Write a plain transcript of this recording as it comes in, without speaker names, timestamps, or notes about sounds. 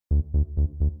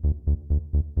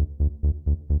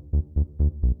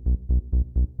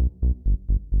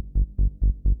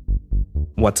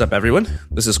What's up, everyone?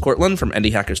 This is Courtland from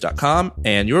IndieHackers.com,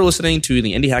 and you're listening to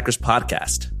the Indie Hackers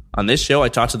podcast. On this show, I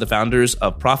talk to the founders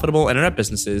of profitable internet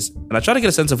businesses, and I try to get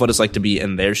a sense of what it's like to be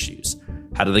in their shoes.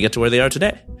 How did they get to where they are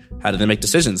today? How do they make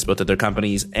decisions both at their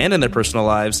companies and in their personal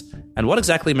lives? And what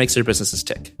exactly makes their businesses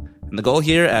tick? And the goal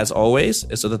here, as always,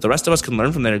 is so that the rest of us can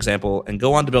learn from their example and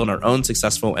go on to build our own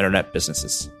successful internet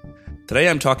businesses. Today,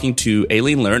 I'm talking to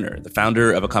Aileen Lerner, the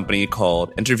founder of a company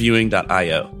called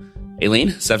Interviewing.io. Aileen,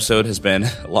 this episode has been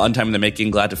a long time in the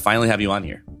making. Glad to finally have you on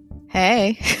here.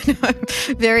 Hey,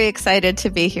 I'm very excited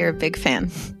to be here. Big fan.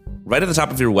 Right at the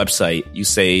top of your website, you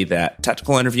say that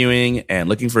technical interviewing and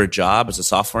looking for a job as a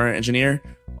software engineer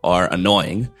are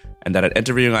annoying, and that at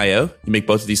Interviewing.io, you make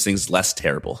both of these things less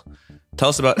terrible. Tell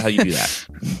us about how you do that.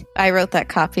 I wrote that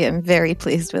copy. I'm very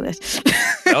pleased with it.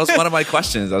 That was one of my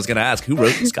questions. I was going to ask, who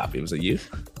wrote this copy? Was it you?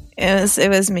 It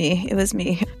was me. It was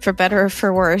me. For better or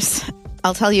for worse.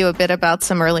 I'll tell you a bit about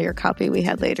some earlier copy we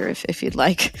had later if you'd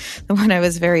like. The one I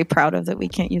was very proud of that we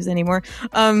can't use anymore.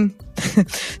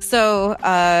 So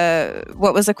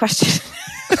what was the question?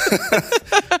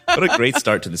 What a great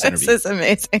start to this interview. This is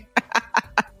amazing.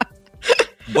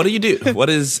 What do you do? What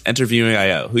is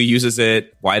Interviewing.io? Who uses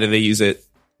it? Why do they use it?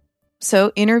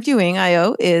 So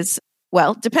Interviewing.io is,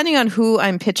 well, depending on who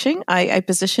I'm pitching, I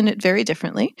position it very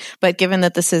differently. But given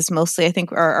that this is mostly, I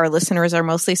think our listeners are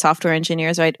mostly software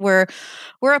engineers, right? We're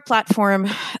a platform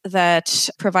that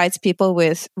provides people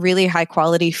with really high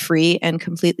quality, free and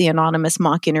completely anonymous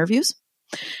mock interviews.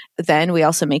 Then we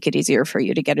also make it easier for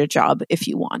you to get a job if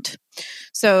you want.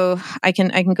 So I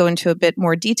can go into a bit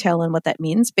more detail on what that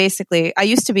means. Basically,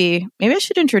 maybe I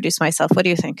should introduce myself. What do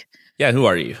you think? Yeah, who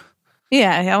are you?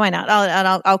 Yeah, why not?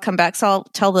 I'll come back. So I'll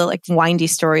tell the windy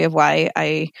story of why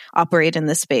I operate in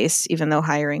this space, even though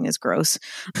hiring is gross.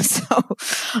 So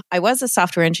I was a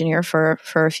software engineer for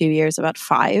a few years, about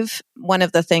 5. One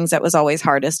of the things that was always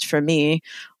hardest for me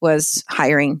was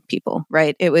hiring people,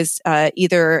 right? It was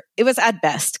it was at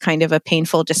best kind of a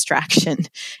painful distraction.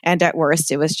 And at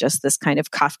worst, it was just this kind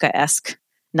of Kafka-esque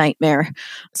nightmare.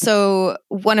 So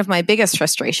one of my biggest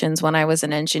frustrations when I was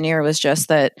an engineer was just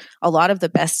that a lot of the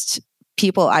best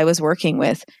people I was working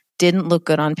with didn't look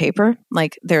good on paper.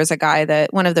 Like there's a guy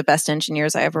one of the best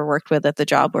engineers I ever worked with at the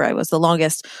job where I was the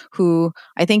longest, who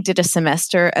I think did a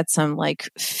semester at some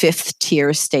 5th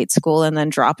tier state school and then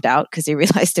dropped out because he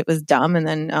realized it was dumb, and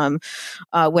then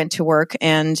went to work.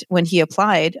 And when he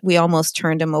applied, we almost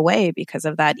turned him away because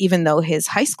of that, even though his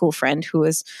high school friend, who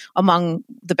was among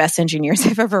the best engineers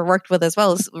I've ever worked with as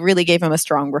well, really gave him a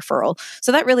strong referral.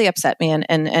 So that really upset me.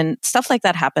 And stuff like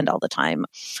that happened all the time.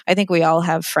 I think we all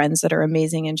have friends that are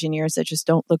amazing engineers that just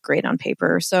don't look great on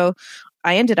paper. So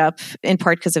I ended up, in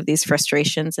part because of these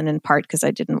frustrations and in part because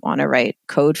I didn't want to write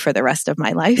code for the rest of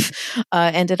my life,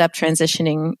 ended up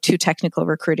transitioning to technical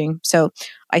recruiting. So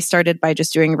I started by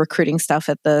just doing recruiting stuff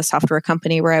at the software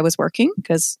company where I was working,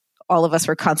 because all of us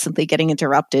were constantly getting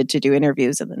interrupted to do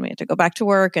interviews, and then we had to go back to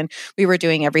work, and we were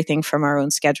doing everything from our own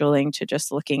scheduling to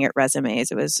just looking at resumes.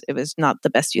 It was not the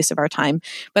best use of our time.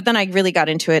 But then I really got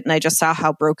into it, and I just saw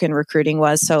how broken recruiting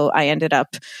was. So I ended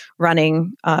up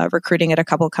running recruiting at a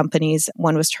couple companies.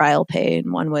 One was TrialPay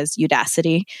and one was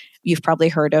Udacity. You've probably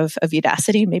heard of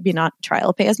Udacity, maybe not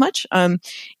TrialPay as much.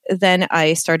 Then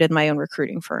I started my own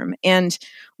recruiting firm. And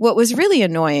what was really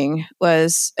annoying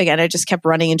was, again, I just kept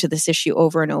running into this issue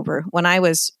over and over. When I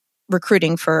was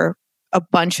recruiting for a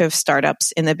bunch of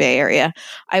startups in the Bay Area,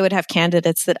 I would have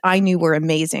candidates that I knew were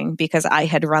amazing because I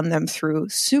had run them through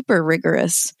super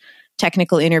rigorous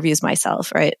technical interviews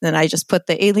myself, right? And I just put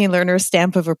the Aileen Lerner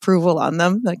stamp of approval on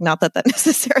them. Not that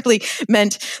necessarily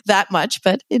meant that much,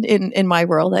 but in my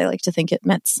world, I like to think it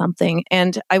meant something.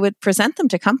 And I would present them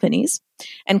to companies.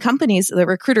 And companies, the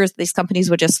recruiters, these companies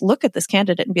would just look at this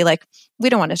candidate and be like, we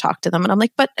don't want to talk to them. And I'm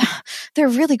like, but they're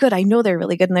really good. I know they're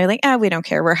really good. And they're like, we don't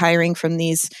care. We're hiring from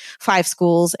these 5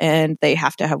 schools and they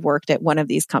have to have worked at one of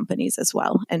these companies as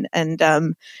well. And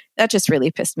that just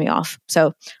really pissed me off.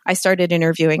 So I started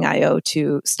Interviewing.io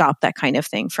to stop that kind of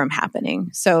thing from happening.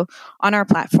 So on our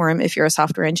platform, if you're a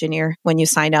software engineer, when you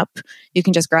sign up, you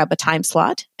can just grab a time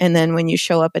slot. And then when you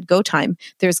show up at go time,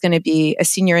 there's going to be a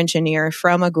senior engineer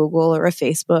from a Google or a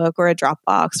Facebook or a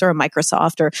Dropbox or a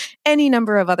Microsoft or any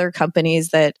number of other companies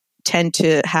that tend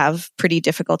to have pretty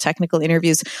difficult technical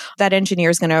interviews, that engineer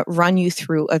is going to run you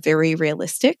through a very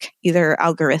realistic, either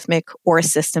algorithmic or a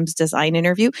systems design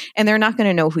interview, and they're not going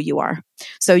to know who you are.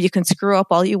 So you can screw up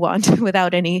all you want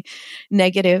without any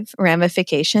negative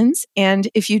ramifications. And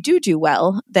if you do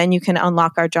well, then you can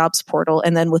unlock our jobs portal.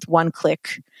 And then with one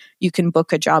click, you can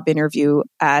book a job interview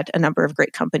at a number of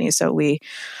great companies. So we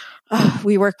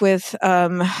work with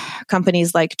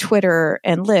companies like Twitter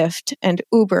and Lyft and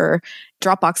Uber,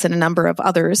 Dropbox, and a number of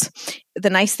others. The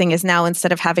nice thing is now,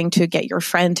 instead of having to get your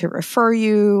friend to refer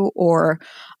you or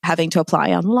having to apply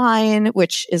online,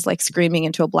 which is like screaming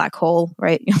into a black hole,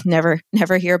 right? You'll never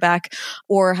hear back,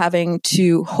 or having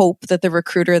to hope that the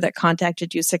recruiter that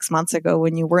contacted you 6 months ago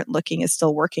when you weren't looking is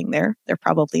still working there. They're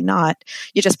probably not.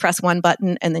 You just press one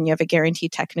button and then you have a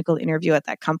guaranteed technical interview at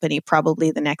that company,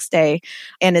 probably the next day,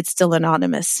 and it's still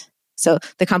anonymous. So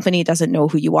the company doesn't know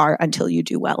who you are until you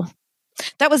do well.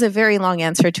 That was a very long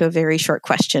answer to a very short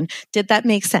question. Did that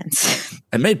make sense?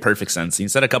 It made perfect sense. You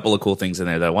said a couple of cool things in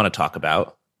there that I want to talk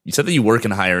about. You said that you work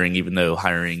in hiring, even though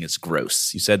hiring is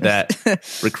gross. You said that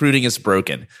recruiting is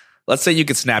broken. Let's say you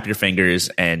could snap your fingers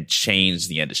and change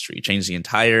the industry, change the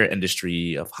entire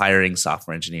industry of hiring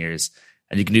software engineers.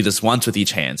 And you can do this once with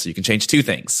each hand. So you can change two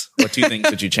things. What two things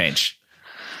would you change?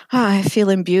 I feel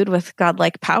imbued with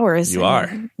godlike powers. You are.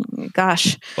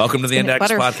 Gosh. Welcome to the End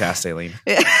Hackers podcast, Aileen.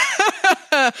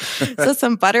 So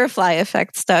some butterfly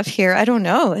effect stuff here. I don't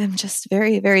know. I'm just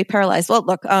very, very paralyzed. Well,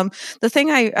 look, the thing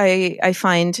I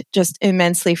find just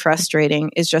immensely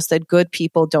frustrating is just that good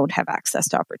people don't have access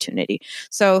to opportunity.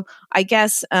 So I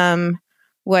guess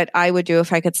what I would do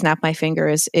if I could snap my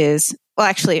fingers is, well,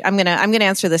 actually, I'm gonna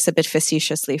answer this a bit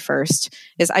facetiously first.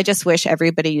 Is I just wish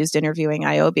everybody used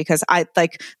Interviewing.io, because I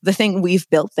like the thing we've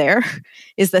built there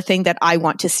is the thing that I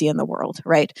want to see in the world.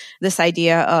 Right? This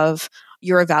idea of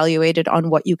you're evaluated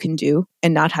on what you can do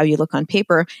and not how you look on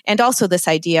paper, and also this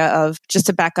idea of, just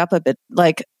to back up a bit,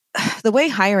 like the way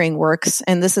hiring works,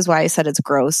 and this is why I said it's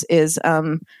gross, is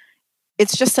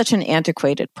it's just such an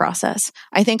antiquated process.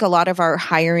 I think a lot of our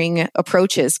hiring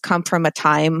approaches come from a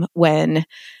time when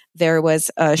there was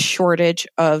a shortage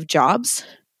of jobs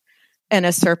and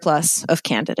a surplus of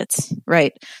candidates,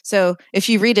 right? So if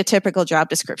you read a typical job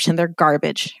description, they're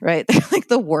garbage, right? They're like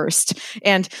the worst.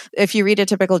 And if you read a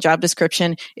typical job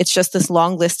description, it's just this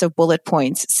long list of bullet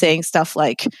points saying stuff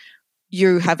like,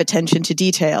 you have attention to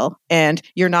detail and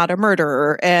you're not a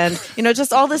murderer, and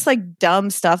just all this like dumb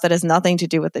stuff that has nothing to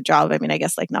do with the job. I mean, I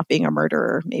guess like not being a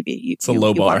murderer, maybe you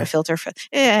want to filter for.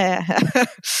 Yeah, I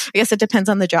guess it depends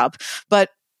on the job, but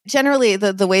generally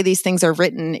the way these things are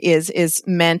written is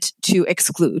meant to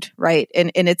exclude, right?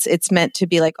 And it's meant to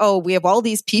be like, oh, we have all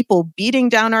these people beating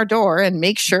down our door and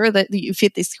make sure that you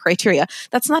fit these criteria.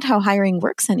 That's not how hiring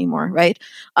works anymore, right?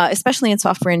 Especially in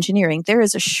software engineering, there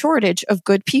is a shortage of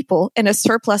good people and a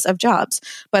surplus of jobs,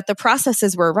 but the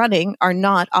processes we're running are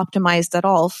not optimized at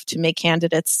all to make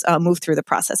candidates move through the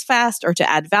process fast or to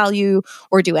add value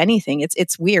or do anything.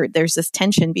 It's weird. There's this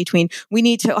tension between, we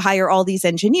need to hire all these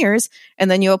engineers, and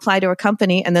then you apply to a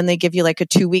company and then they give you like a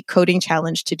 2-week coding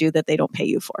challenge to do that they don't pay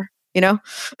you for,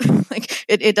 like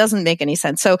it doesn't make any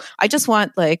sense. So I just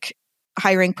want like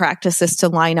hiring practices to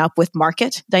line up with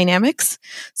market dynamics.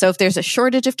 So if there's a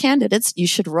shortage of candidates, you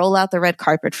should roll out the red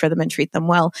carpet for them and treat them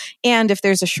well. And if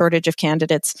there's a shortage of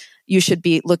candidates, you should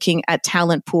be looking at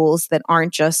talent pools that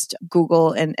aren't just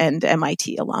Google and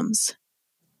MIT alums.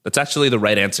 That's actually the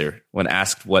right answer when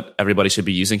asked what everybody should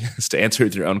be using is to answer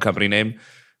with your own company name.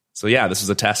 So yeah, this is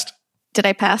a test. Did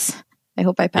I pass? I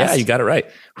hope I passed. Yeah, you got it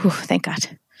right. Whew, thank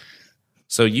God.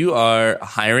 So you are a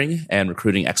hiring and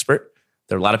recruiting expert.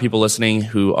 There are a lot of people listening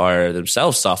who are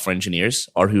themselves software engineers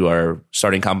or who are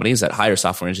starting companies that hire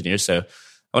software engineers. So I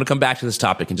want to come back to this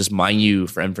topic and just mine you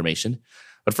for information.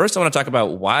 But first, I want to talk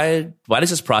about why does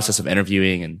this process of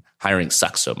interviewing and hiring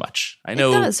suck so much? I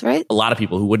know it does, right? A lot of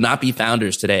people who would not be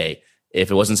founders today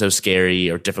if it wasn't so scary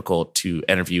or difficult to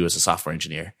interview as a software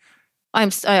engineer. I'm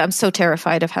so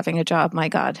terrified of having a job. My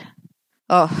God.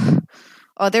 Oh,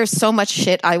 there's so much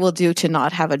shit I will do to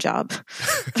not have a job.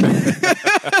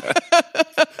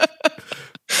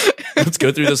 Let's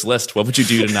go through this list. What would you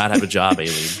do to not have a job,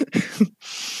 Aileen?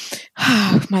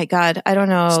 Oh my God. I don't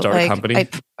know. Start a company?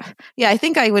 I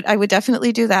think I would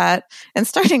definitely do that. And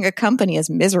starting a company is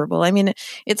miserable. I mean,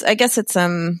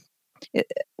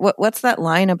 what's that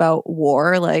line about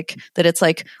war? Like that it's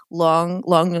like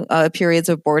long periods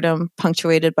of boredom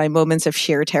punctuated by moments of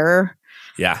sheer terror.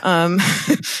 Yeah. I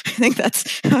think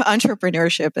that's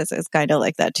entrepreneurship is kind of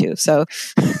like that too. So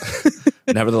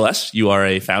nevertheless, you are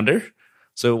a founder.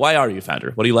 So why are you a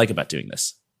founder? What do you like about doing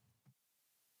this?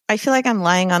 I feel like I'm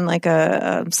lying on like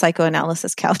a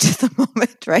psychoanalysis couch at the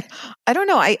moment, right? I don't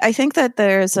know. I think that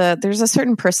there's a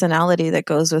certain personality that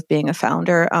goes with being a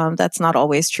founder. That's not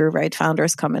always true, right?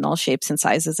 Founders come in all shapes and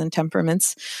sizes and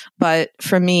temperaments. But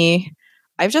for me,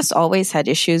 I've just always had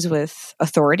issues with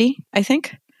authority, I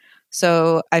think.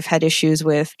 So I've had issues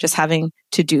with just having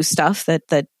to do stuff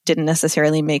that didn't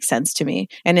necessarily make sense to me.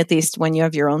 And at least when you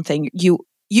have your own thing,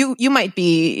 you might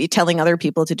be telling other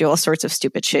people to do all sorts of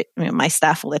stupid shit. I mean, my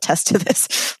staff will attest to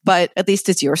this, but at least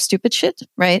it's your stupid shit,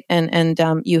 right? And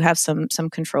you have some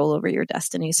control over your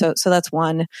destiny. So that's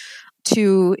one.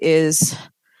 Two is,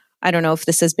 I don't know if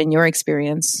this has been your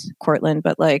experience, Courtland,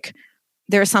 but like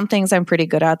there are some things I'm pretty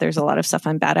good at. There's a lot of stuff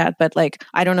I'm bad at, but like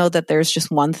I don't know that there's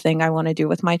just one thing I want to do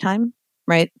with my time,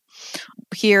 right?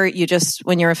 Here,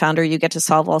 when you're a founder, you get to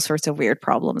solve all sorts of weird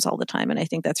problems all the time. And I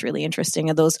think that's really interesting.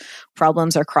 And those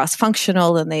problems are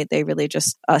cross-functional and they really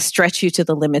just stretch you to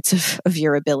the limits of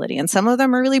your ability. And some of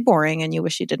them are really boring and you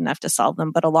wish you didn't have to solve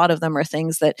them. But a lot of them are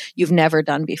things that you've never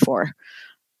done before.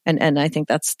 And I think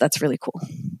that's really cool.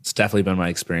 It's definitely been my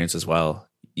experience as well.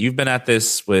 You've been at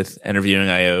this with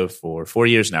Interviewing.io for 4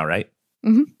 years now, right?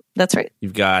 Mm-hmm. That's right.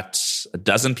 You've got a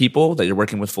dozen people that you're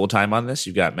working with full time on this.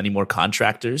 You've got many more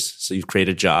contractors. So you've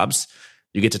created jobs.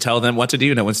 You get to tell them what to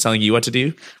do. No one's telling you what to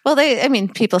do. Well,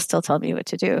 people still tell me what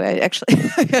to do.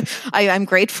 I'm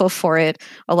grateful for it.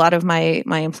 A lot of my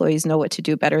employees know what to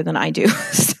do better than I do.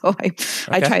 So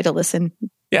I try to listen.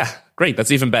 Yeah, great.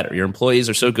 That's even better. Your employees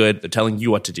are so good. They're telling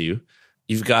you what to do.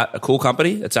 You've got a cool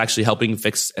company that's actually helping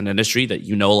fix an industry that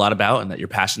you know a lot about and that you're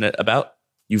passionate about.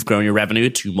 You've grown your revenue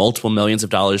to multiple millions of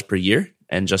dollars per year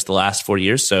in just the last 4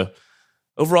 years. So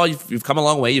overall, you've come a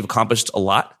long way. You've accomplished a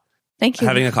lot. Thank you.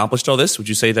 Having accomplished all this, would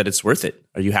you say that it's worth it?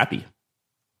 Are you happy?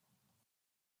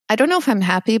 I don't know if I'm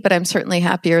happy, but I'm certainly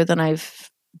happier than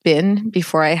I've been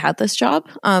before I had this job.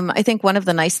 I think one of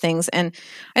the nice things, and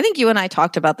I think you and I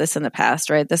talked about this in the past,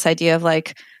 right? This idea of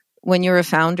like when you're a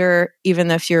founder, even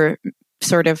if you're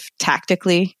sort of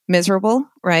tactically miserable,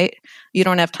 right? You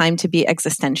don't have time to be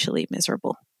existentially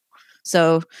miserable.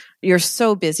 So you're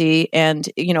so busy and,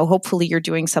 hopefully you're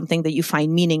doing something that you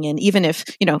find meaning in, even if,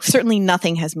 certainly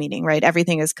nothing has meaning, right?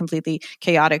 Everything is completely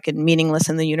chaotic and meaningless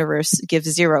and the universe gives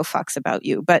zero fucks about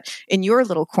you. But in your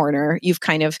little corner, you've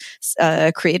kind of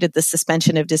created the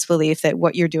suspension of disbelief that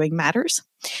what you're doing matters.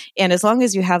 And as long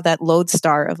as you have that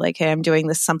lodestar of like, hey, I'm doing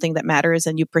this something that matters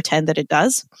and you pretend that it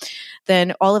does,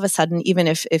 then all of a sudden, even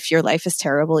if your life is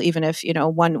terrible, even if,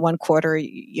 one quarter,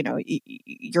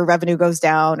 your revenue goes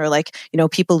down or like,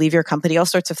 people leave your company, all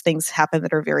sorts of things happen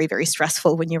that are very, very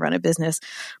stressful when you run a business.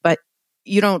 But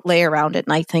you don't lay around at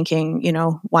night thinking,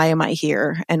 why am I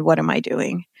here and what am I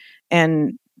doing?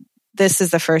 And this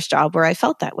is the first job where I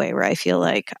felt that way, where I feel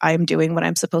like I'm doing what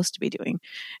I'm supposed to be doing.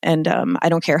 And I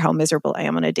don't care how miserable I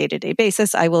am on a day-to-day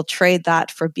basis. I will trade that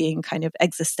for being kind of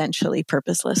existentially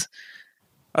purposeless.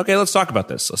 Okay, let's talk about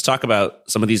this. Let's talk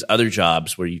about some of these other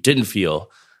jobs where you didn't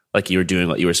feel like you were doing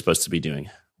what you were supposed to be doing.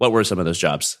 What were some of those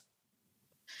jobs?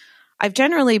 I've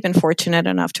generally been fortunate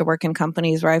enough to work in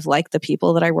companies where I've liked the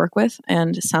people that I work with,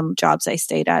 and some jobs I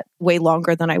stayed at way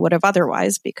longer than I would have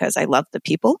otherwise because I love the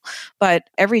people. But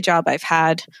every job I've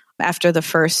had after the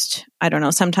first, I don't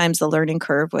know, sometimes the learning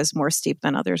curve was more steep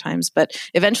than other times. But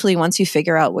eventually, once you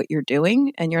figure out what you're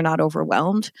doing and you're not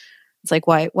overwhelmed, it's like,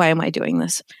 why am I doing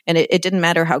this? And it didn't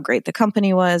matter how great the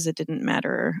company was. It didn't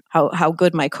matter how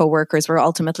good my coworkers were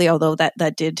ultimately, although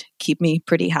that did keep me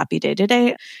pretty happy day to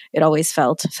day. It always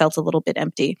felt a little bit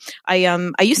empty. I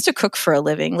used to cook for a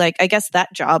living. Like, I guess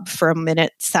that job for a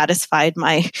minute satisfied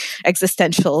my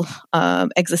existential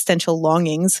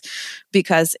longings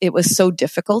because it was so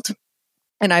difficult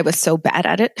and I was so bad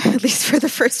at it, at least for the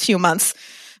first few months,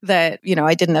 that,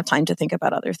 I didn't have time to think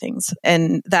about other things.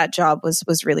 And that job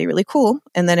was really, really cool.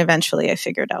 And then eventually I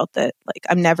figured out that like,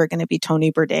 I'm never going to be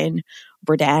Tony Bourdain.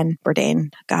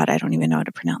 God, I don't even know how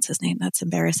to pronounce his name. That's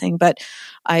embarrassing. But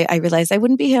I realized I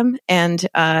wouldn't be him. And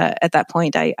at that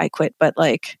point I quit. But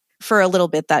like for a little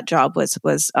bit, that job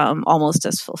was almost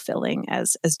as fulfilling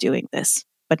as doing this,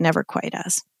 but never quite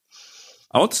as.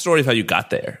 I want the story of how you got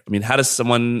there. I mean, how does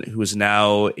someone who is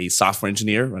now a software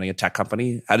engineer running a tech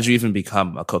company, how did you even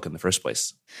become a cook in the first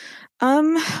place?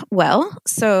 Well,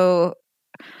 so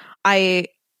as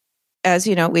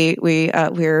you know,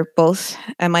 we're both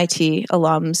MIT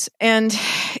alums, and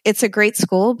it's a great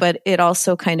school, but it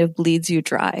also kind of bleeds you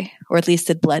dry, or at least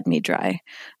it bled me dry.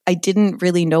 I didn't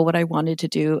really know what I wanted to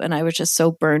do, and I was just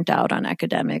so burnt out on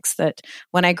academics that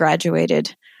when I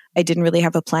graduated, I didn't really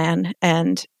have a plan,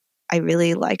 and I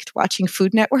really liked watching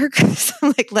Food Network. So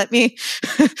I'm like,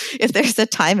 if there's a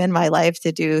time in my life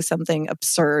to do something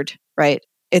absurd, right?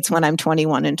 It's when I'm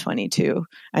 21 and 22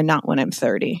 and not when I'm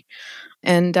 30.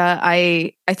 And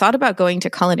I thought about going to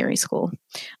culinary school.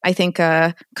 I think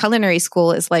culinary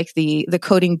school is like the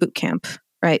coding boot camp,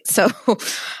 right? So,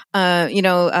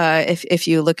 if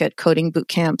you look at coding boot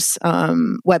camps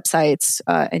websites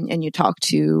and you talk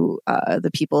to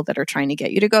the people that are trying to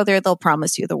get you to go there, they'll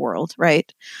promise you the world,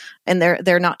 right? And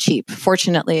they're not cheap.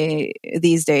 Fortunately,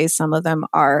 these days, some of them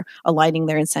are aligning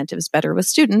their incentives better with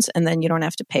students, and then you don't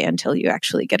have to pay until you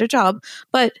actually get a job.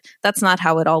 But that's not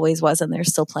how it always was, and there's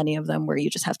still plenty of them where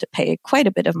you just have to pay quite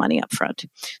a bit of money up front.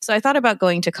 So I thought about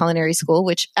going to culinary school,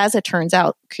 which, as it turns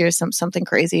out, here's something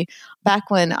crazy. Back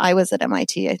when I was at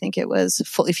MIT, I think it was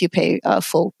full. If you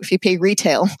pay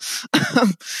retail,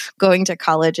 going to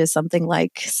college is something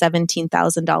like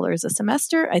 $17,000 a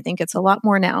semester. I think it's a lot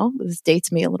more now. This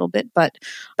dates me a little bit, but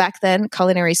back then,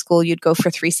 culinary school, you'd go for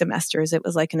 3 semesters. It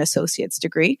was like an associate's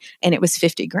degree, and it was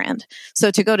 $50,000.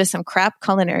 So to go to some crap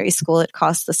culinary school, it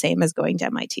costs the same as going to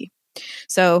MIT.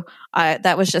 So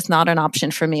that was just not an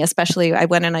option for me. Especially, I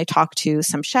went and I talked to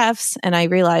some chefs, and I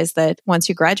realized that once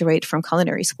you graduate from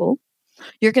culinary school,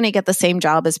 you're going to get the same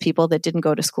job as people that didn't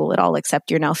go to school at all,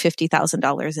 except you're now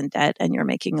 $50,000 in debt and you're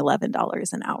making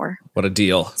 $11 an hour. What a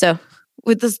deal. So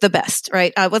this is the best,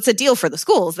 right? What's a deal for the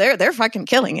schools? They're fucking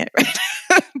killing it,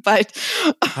 right? But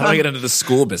how do I get into the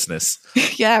school business?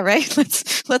 Yeah, right.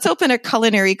 Let's open a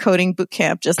culinary coding boot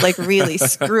camp. Just like really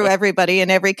screw everybody in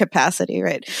every capacity,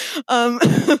 right?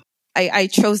 I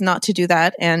chose not to do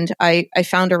that. And I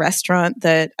found a restaurant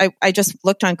that I just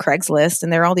looked on Craigslist,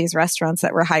 and there are all these restaurants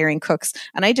that were hiring cooks,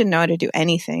 and I didn't know how to do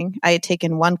anything. I had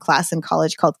taken one class in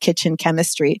college called kitchen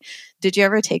chemistry. Did you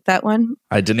ever take that one?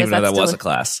 I didn't even know that was a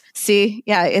class. See,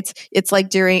 yeah, it's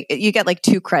like you get like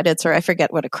 2 credits, or I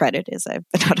forget what a credit is. I've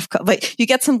been out of college, but you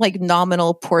get some like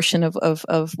nominal portion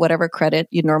of whatever credit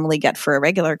you normally get for a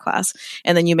regular class,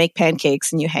 and then you make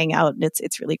pancakes and you hang out, and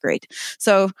it's really great.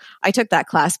 So I took that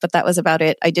class, but that was about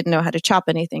it. I didn't know how to chop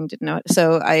anything. Didn't know it.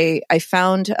 So I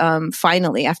found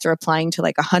finally, after applying to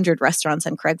like 100 restaurants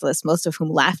on Craigslist, most of whom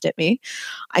laughed at me,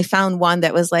 I found one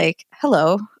that was like,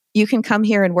 "Hello, you can come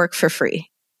here and work for free."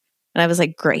 And I was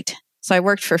like, great. So I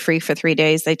worked for free for 3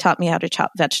 days. They taught me how to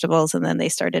chop vegetables, and then they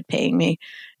started paying me.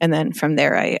 And then from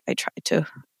there, I tried to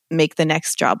make the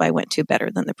next job I went to better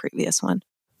than the previous one.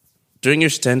 During your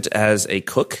stint as a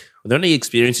cook, were there any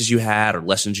experiences you had or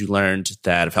lessons you learned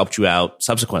that have helped you out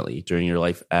subsequently during your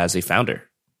life as a founder?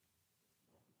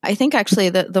 I think actually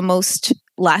the most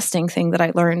lasting thing that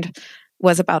I learned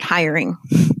was about hiring.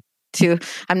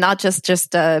 I'm not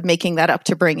just making that up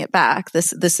to bring it back.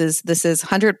 This is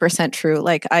 100% true.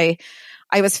 Like I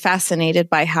was fascinated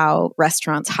by how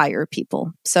restaurants hire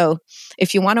people. So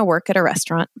if you want to work at a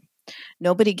restaurant,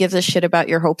 nobody gives a shit about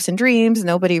your hopes and dreams.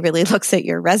 Nobody really looks at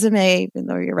your resume, even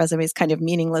though your resume is kind of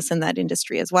meaningless in that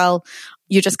industry as well.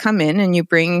 You just come in and you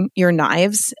bring your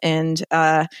knives, and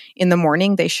in the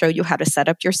morning they show you how to set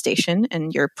up your station,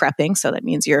 and you're prepping. So that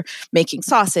means you're making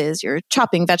sauces, you're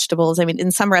chopping vegetables. I mean,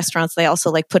 in some restaurants they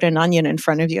also like put an onion in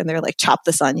front of you, and they're like, chop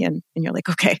this onion, and you're like,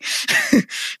 okay.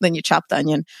 Then you chop the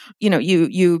onion.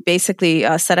 You basically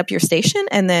set up your station,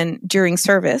 and then during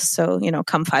service, so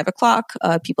come 5 o'clock,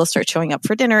 people start showing up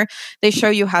for dinner. They show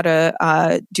you how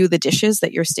to do the dishes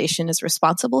that your station is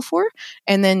responsible for,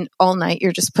 and then all night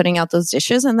you're just putting out those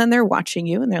dishes, and then they're watching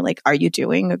you, and they're like, are you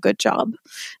doing a good job?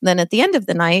 And then at the end of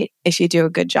the night, if you do a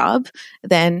good job,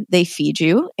 then they feed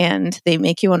you and they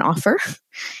make you an offer.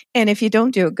 And if you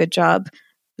don't do a good job,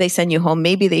 they send you home.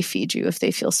 Maybe they feed you if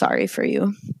they feel sorry for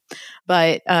you.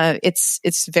 But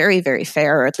it's very, very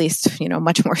fair, or at least,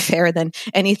 much more fair than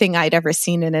anything I'd ever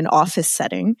seen in an office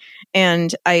setting.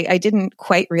 And I didn't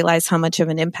quite realize how much of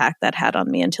an impact that had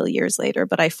on me until years later,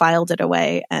 but I filed it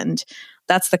away. And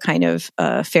that's the kind of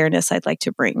fairness I'd like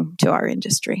to bring to our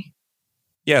industry.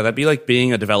 Yeah, that'd be like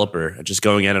being a developer and just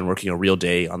going in and working a real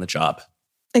day on the job.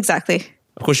 Exactly.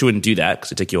 Of course, you wouldn't do that because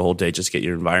it'd take you a whole day just to get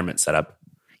your environment set up.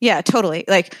 Yeah, totally.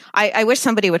 Like I wish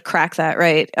somebody would crack that,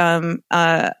 right? And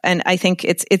I think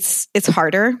it's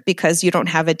harder because you don't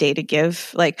have a day to give.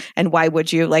 Like, and why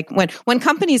would you? Like when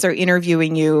companies are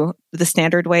interviewing you the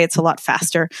standard way, it's a lot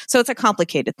faster. So it's a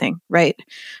complicated thing, right?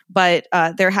 But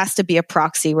there has to be a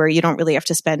proxy where you don't really have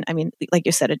to spend. I mean, like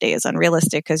you said, a day is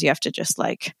unrealistic because you have to just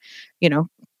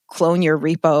clone your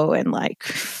repo and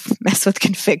mess with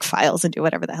config files and do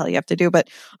whatever the hell you have to do. But,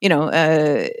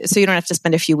 so you don't have to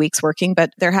spend a few weeks working,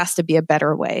 but there has to be a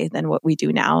better way than what we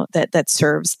do now that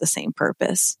serves the same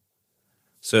purpose.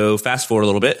 So fast forward a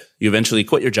little bit, you eventually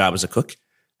quit your job as a cook.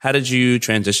 How did you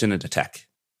transition into tech?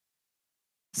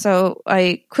 So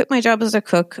I quit my job as a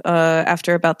cook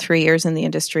after about 3 years in the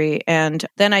industry. And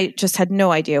then I just had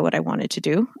no idea what I wanted to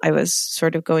do. I was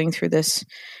sort of going through this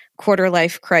quarter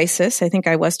life crisis. I think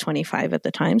I was 25 at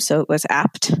the time, so it was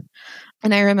apt.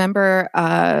 And I remember,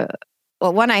 I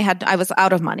was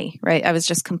out of money, right? I was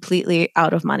just completely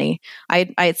out of money.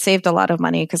 I had saved a lot of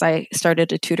money because I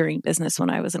started a tutoring business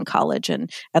when I was in college. And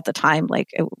at the time,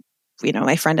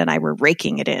 my friend and I were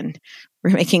raking it in.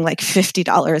 We're making like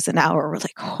 $50 an hour. We're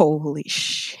like, holy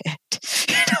shit.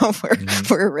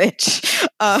 We're rich.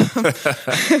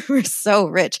 We're so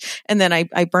rich. And then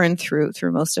I burned through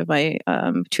most of my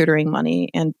tutoring money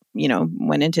and,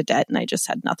 went into debt, and I just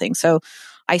had nothing. So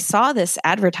I saw this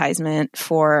advertisement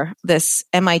for this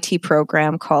MIT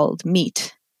program called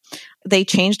MEET. They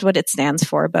changed what it stands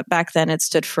for, but back then it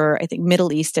stood for, I think,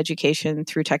 Middle East Education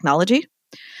Through Technology.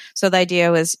 So the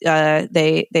idea was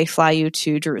they fly you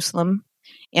to Jerusalem,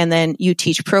 and then you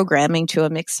teach programming to a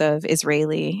mix of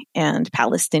Israeli and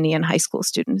Palestinian high school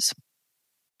students.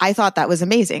 I thought that was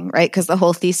amazing, right? Because the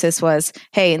whole thesis was,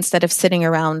 hey, instead of sitting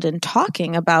around and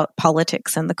talking about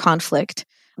politics and the conflict,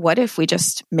 what if we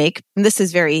just and this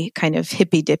is very kind of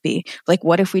hippy dippy, like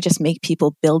what if we just make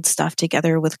people build stuff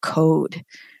together with code?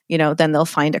 Then they'll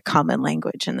find a common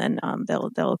language, and then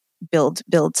they'll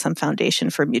build some foundation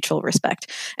for mutual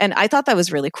respect. And I thought that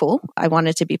was really cool. I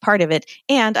wanted to be part of it.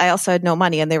 And I also had no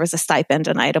money, and there was a stipend,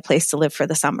 and I had a place to live for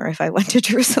the summer if I went to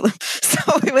Jerusalem. So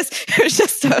it was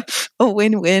just a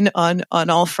win-win on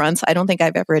all fronts. I don't think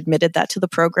I've ever admitted that to the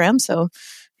program. So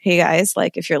hey guys,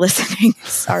 if you're listening,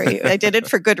 sorry, I did it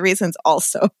for good reasons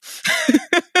also.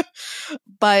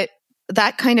 But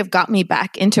that kind of got me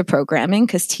back into programming,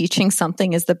 because teaching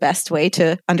something is the best way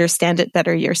to understand it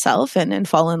better yourself and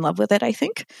fall in love with it, I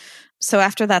think. So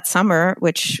after that summer,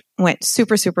 which went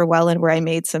super, super well, and where I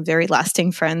made some very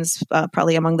lasting friends,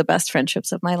 probably among the best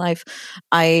friendships of my life,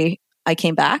 I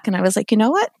came back and I was like, you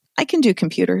know what? I can do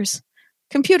computers.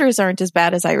 Computers aren't as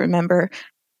bad as I remember.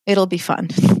 It'll be fun.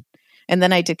 And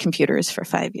then I did computers for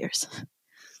 5 years.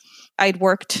 I'd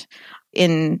worked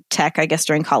in tech, I guess,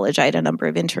 during college. I had a number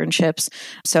of internships.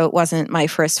 So it wasn't my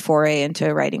first foray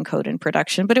into writing code in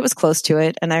production, but it was close to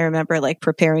it. And I remember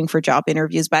preparing for job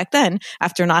interviews back then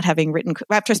after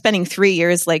spending 3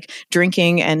 years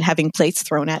drinking and having plates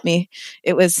thrown at me.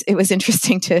 It was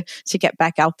interesting to get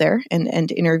back out there and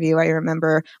interview. I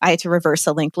remember I had to reverse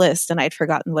a linked list, and I'd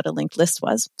forgotten what a linked list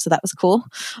was. So that was cool.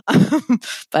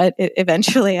 But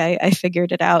eventually I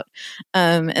figured it out.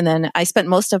 And then I spent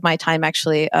most of my time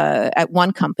actually at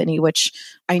one company, which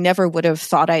I never would have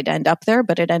thought I'd end up there,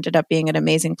 but it ended up being an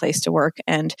amazing place to work.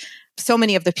 And so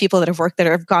many of the people that have worked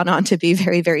there have gone on to be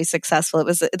very, very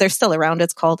successful. They're still around.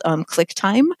 It's called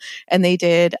ClickTime, and they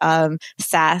did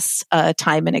SaaS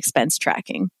time and expense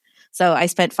tracking. So I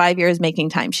spent 5 years making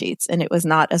timesheets, and it was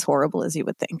not as horrible as you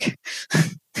would think.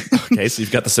 Okay, so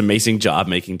you've got this amazing job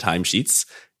making timesheets.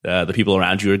 The people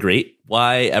around you are great.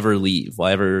 Why ever leave?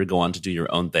 Why ever go on to do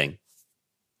your own thing?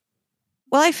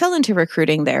 Well, I fell into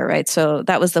recruiting there, right? So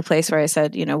that was the place where I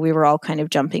said, we were all kind of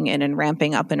jumping in and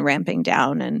ramping up and ramping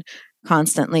down and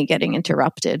constantly getting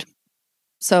interrupted.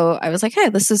 So I was like, hey,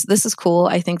 this is cool.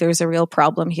 I think there's a real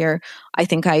problem here.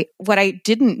 What I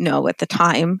didn't know at the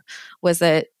time was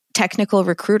that technical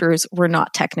recruiters were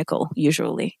not technical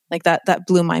usually. That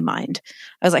blew my mind.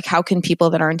 I was like, how can people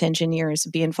that aren't engineers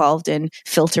be involved in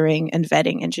filtering and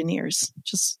vetting engineers?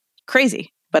 Just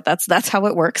crazy. But that's how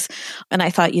it works. And I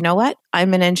thought, you know what?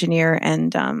 I'm an engineer,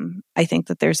 and I think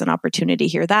that there's an opportunity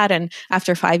here. And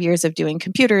after 5 years of doing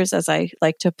computers, as I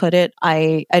like to put it,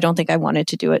 I don't think I wanted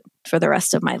to do it for the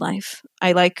rest of my life.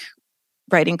 I like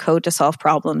writing code to solve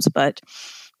problems, but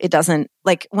it doesn't,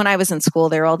 when I was in school,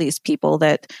 there were all these people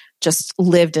that just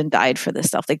lived and died for this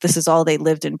stuff. This is all they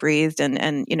lived and breathed.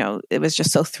 And it was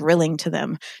just so thrilling to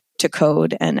them to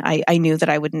code. And I knew that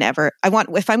I would never,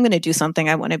 if I'm going to do something,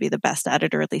 I want to be the best at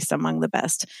it, or at least among the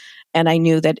best. And I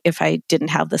knew that if I didn't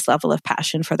have this level of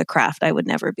passion for the craft, I would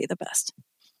never be the best.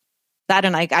 That,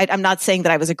 and I'm not saying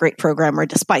that I was a great programmer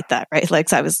despite that,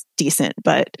 right? I was decent,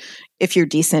 but if you're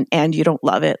decent and you don't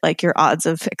love it, your odds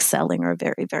of excelling are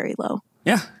very, very low.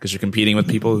 Yeah, because you're competing with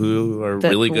people who are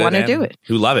really good want to do it,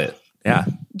 who love it. Yeah.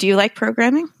 Do you like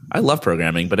programming? I love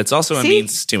programming, but it's also a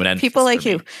means to an end. People like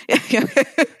you.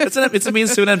 It's a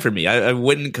means to an end for me. I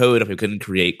wouldn't code if I couldn't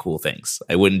create cool things.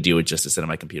 I wouldn't do it just to sit on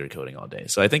my computer coding all day.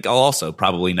 So I think I'll also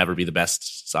probably never be the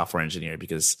best software engineer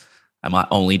because I'm not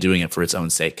only doing it for its own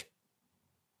sake.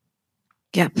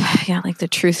 Yep. Yeah, the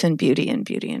truth and beauty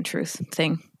and truth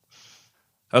thing.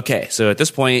 Okay, so at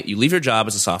this point, you leave your job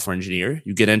as a software engineer.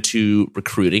 You get into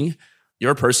recruiting.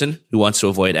 You're a person who wants to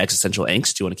avoid existential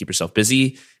angst. You want to keep yourself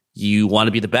busy. you want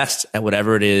to be the best at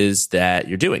whatever it is that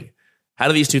you're doing. How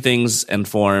do these two things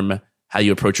inform how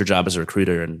you approach your job as a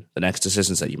recruiter and the next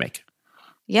decisions that you make?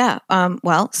 Yeah.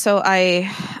 So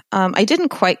I didn't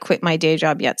quite quit my day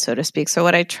job yet, so to speak. So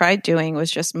what I tried doing was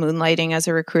just moonlighting as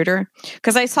a recruiter,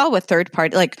 because I saw with third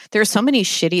party, like there's so many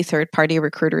shitty third party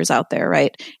recruiters out there,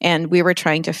 right? And we were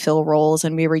trying to fill roles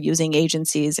and we were using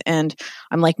agencies, and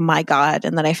I'm like, my God.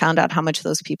 And then I found out how much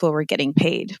those people were getting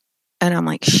paid. And I'm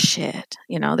like, shit,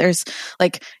 there's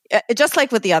like, just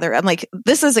like with the other, I'm like,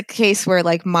 this is a case where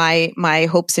like my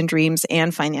hopes and dreams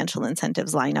and financial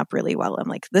incentives line up really well. I'm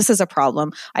like, this is a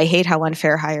problem. I hate how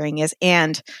unfair hiring is.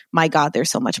 And my God, there's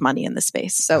so much money in the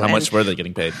space. So how much were they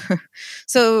getting paid?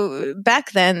 So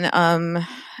back then,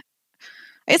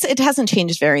 it hasn't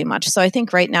changed very much. So I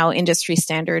think right now, industry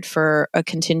standard for a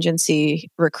contingency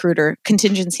recruiter,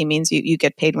 contingency means you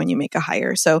get paid when you make a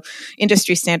hire. So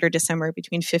industry standard is somewhere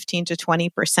between 15 to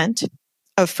 20%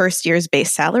 of first year's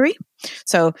base salary.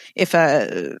 So if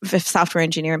a software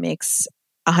engineer makes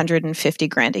 150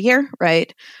 grand a year,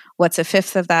 right? What's a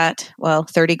fifth of that? Well,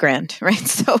 30 grand, right?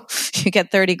 So you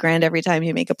get 30 grand every time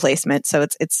you make a placement. So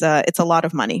it's a lot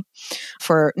of money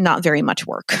for not very much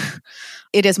work.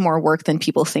 It is more work than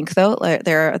people think, though.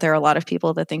 There are a lot of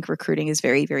people that think recruiting is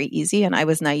very, very easy, and I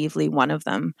was naively one of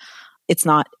them. It's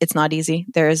not easy.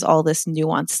 There's all this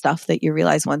nuanced stuff that you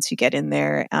realize once you get in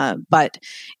there, but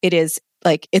it is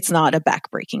like, it's not a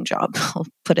backbreaking job. I'll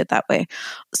put it that way.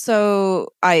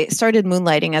 So I started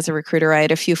moonlighting as a recruiter. I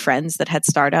had a few friends that had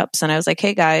startups, and I was like,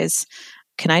 hey guys,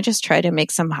 can I just try to make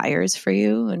some hires for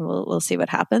you, and we'll see what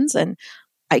happens? And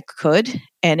I could,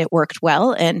 and it worked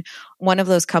well. And one of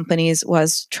those companies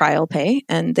was TrialPay,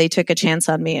 and they took a chance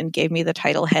on me and gave me the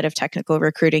title head of technical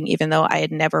recruiting, even though I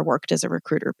had never worked as a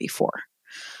recruiter before.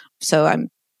 So I'm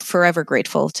forever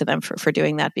grateful to them for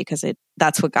doing that, because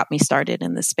that's what got me started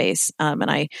in this space.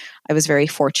 And I was very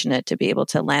fortunate to be able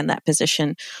to land that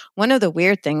position. One of the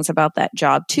weird things about that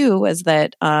job too was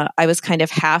that I was kind of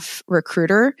half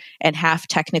recruiter and half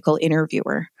technical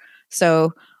interviewer.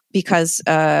 So because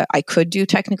I could do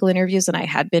technical interviews and I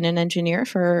had been an engineer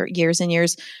for years and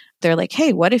years, they're like,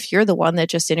 hey, what if you're the one that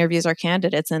just interviews our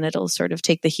candidates and it'll sort of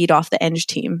take the heat off the eng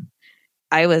team?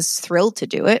 I was thrilled to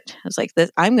do it. I was like,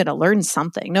 I'm going to learn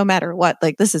something no matter what.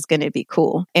 Like, this is going to be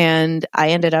cool. And I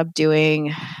ended up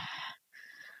doing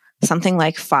something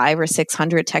like 500 or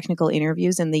 600 technical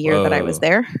interviews in the year that I was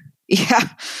there.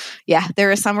 Yeah. There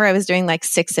were some where I was doing like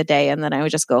 6 a day, and then I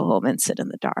would just go home and sit in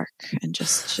the dark and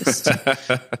just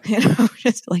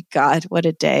just like, God, what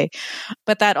a day.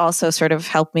 But that also sort of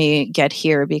helped me get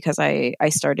here, because I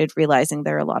started realizing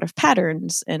there are a lot of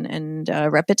patterns and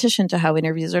repetition to how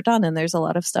interviews are done. And there's a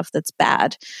lot of stuff that's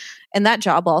bad. And that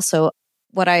job also,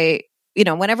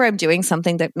 whenever I'm doing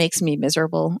something that makes me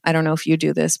miserable, I don't know if you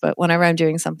do this, but whenever I'm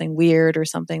doing something weird or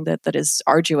something that is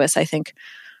arduous, I think,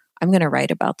 I'm going to write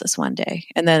about this one day,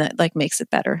 and then it like makes it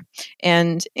better.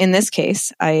 And in this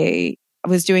case, I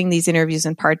was doing these interviews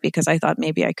in part because I thought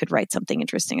maybe I could write something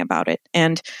interesting about it.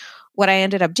 And what I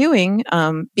ended up doing,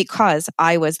 because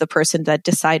I was the person that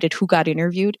decided who got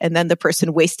interviewed, and then the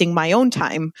person wasting my own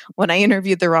time when I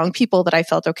interviewed the wrong people, that I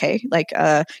felt okay, like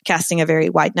casting a very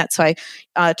wide net. So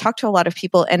I talked to a lot of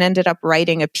people and ended up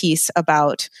writing a piece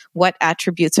about what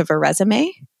attributes of a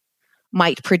resume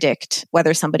might predict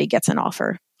whether somebody gets an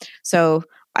offer. So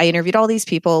I interviewed all these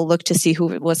people, looked to see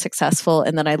who was successful,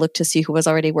 and then I looked to see who was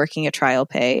already working at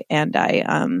TrialPay. And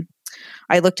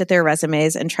I looked at their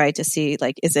resumes and tried to see,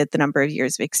 like, is it the number of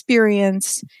years of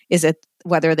experience? Is it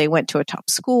whether they went to a top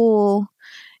school?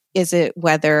 Is it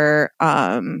whether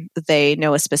they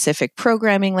know a specific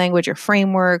programming language or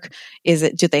framework?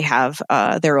 Do they have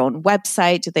their own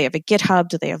website? Do they have a GitHub?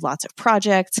 Do they have lots of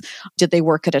projects? Did they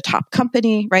work at a top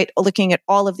company? Right? Looking at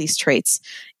all of these traits.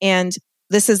 And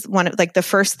this is one of like the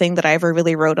first thing that I ever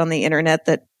really wrote on the internet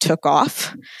that took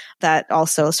off, that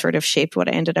also sort of shaped what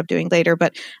I ended up doing later.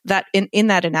 But that in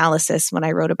that analysis, when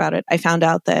I wrote about it, I found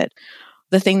out that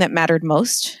the thing that mattered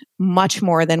most, much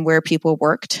more than where people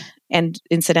worked, and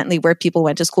incidentally, where people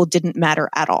went to school, didn't matter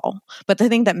at all. But the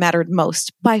thing that mattered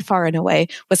most, by far and away,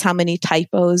 was how many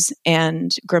typos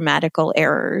and grammatical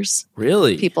errors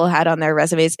really people had on their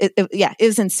resumes. It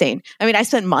was insane. I mean, I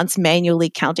spent months manually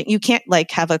counting. You can't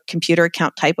like have a computer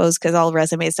count typos because all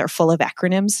resumes are full of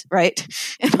acronyms, right?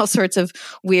 And all sorts of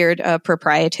weird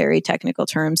proprietary technical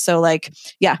terms. So like,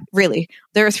 yeah, really,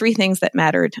 there are 3 things that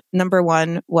mattered. Number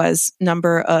 1 was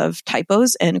number of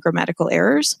typos and grammatical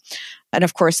errors. And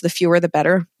of course, the fewer, the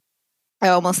better. I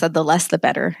almost said the less, the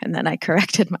better. And then I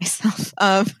corrected myself.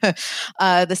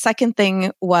 The second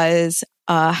thing was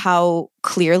how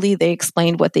clearly they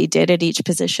explained what they did at each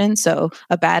position. So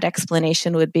a bad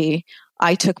explanation would be,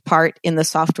 I took part in the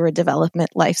software development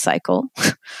lifecycle,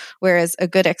 whereas a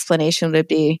good explanation would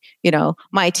be,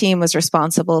 my team was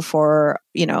responsible for,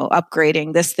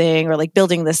 upgrading this thing or like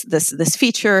building this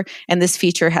feature, and this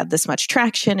feature had this much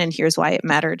traction, and here's why it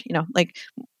mattered. Like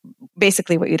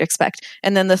basically what you'd expect.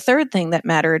 And then the third thing that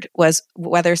mattered was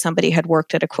whether somebody had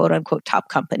worked at a quote unquote top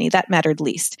company. That mattered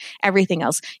least. Everything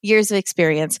else, years of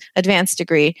experience, advanced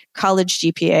degree, college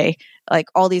GPA, like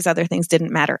all these other things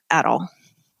didn't matter at all.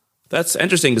 That's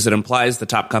interesting because it implies the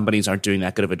top companies aren't doing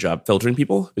that good of a job filtering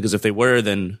people. Because if they were,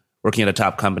 then working at a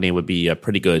top company would be a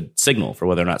pretty good signal for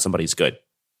whether or not somebody's good.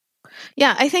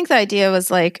 Yeah, I think the idea was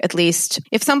like, at least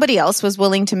if somebody else was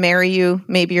willing to marry you,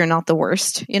 maybe you're not the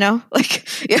worst, like,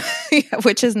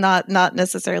 which is not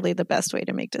necessarily the best way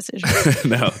to make decisions.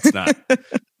 No, it's not.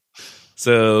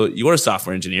 So you're a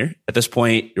software engineer. At this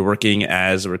point, you're working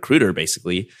as a recruiter,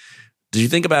 basically. Did you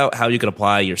think about how you could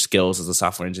apply your skills as a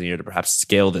software engineer to perhaps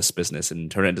scale this business and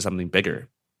turn it into something bigger?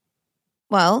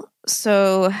 Well,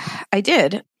 so I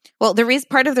did. Well,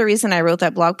 part of the reason I wrote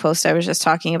that blog post I was just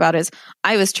talking about is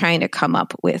I was trying to come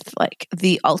up with like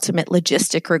the ultimate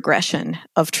logistic regression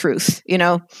of truth,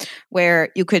 where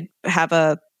you could have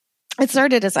it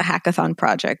started as a hackathon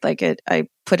project. Like I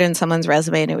put in someone's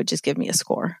resume and it would just give me a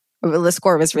score. The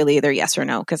score was really either yes or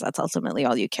no, because that's ultimately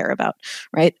all you care about,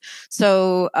 right?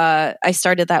 So I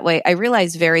started that way. I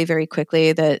realized very, very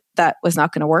quickly that was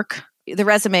not going to work. The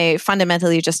resume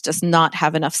fundamentally just does not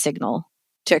have enough signal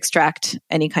to extract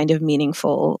any kind of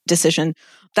meaningful decision.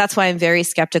 That's why I'm very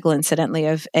skeptical, incidentally,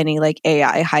 of any like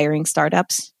AI hiring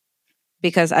startups,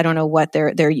 because I don't know what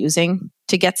they're using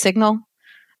to get signal,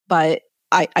 but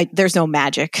there's no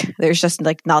magic. There's just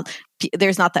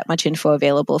there's not that much info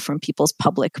available from people's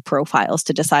public profiles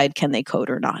to decide can they code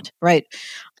or not, right?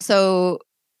 So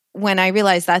when I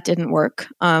realized that didn't work,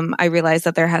 I realized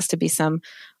that there has to be some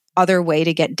other way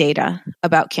to get data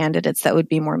about candidates that would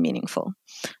be more meaningful.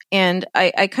 And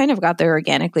I kind of got there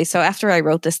organically. So after I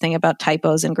wrote this thing about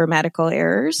typos and grammatical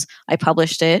errors, I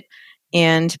published it.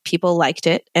 And people liked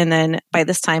it. And then by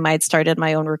this time, I had started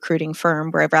my own recruiting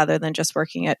firm where rather than just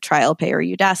working at TrialPay or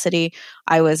Udacity,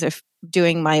 I was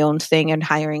doing my own thing and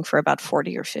hiring for about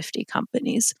 40 or 50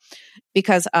 companies.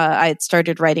 Because I had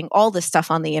started writing all this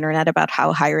stuff on the internet about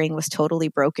how hiring was totally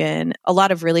broken. A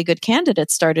lot of really good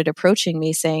candidates started approaching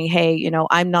me saying, hey,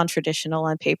 I'm non-traditional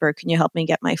on paper. Can you help me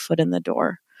get my foot in the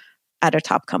door at a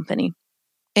top company?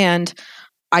 And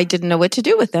I didn't know what to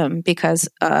do with them because,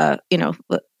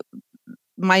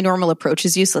 my normal approach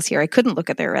is useless here. I couldn't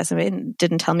look at their resume and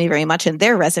didn't tell me very much. And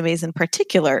their resumes in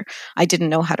particular, I didn't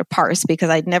know how to parse because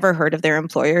I'd never heard of their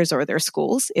employers or their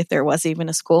schools, if there was even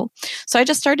a school. So I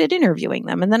just started interviewing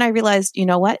them. And then I realized, you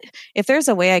know what? If there's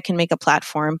a way I can make a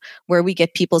platform where we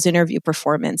get people's interview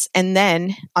performance, and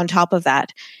then on top of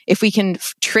that, if we can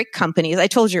trick companies, I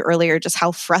told you earlier just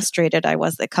how frustrated I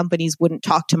was that companies wouldn't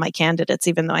talk to my candidates,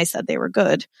 even though I said they were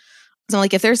good. So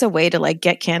like, if there's a way to like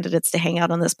get candidates to hang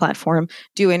out on this platform,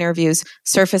 do interviews,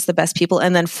 surface the best people,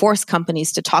 and then force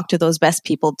companies to talk to those best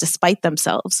people despite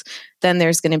themselves, then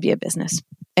there's going to be a business.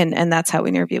 And that's how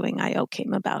Interviewing.io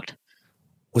came about.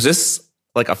 Was this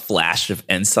like a flash of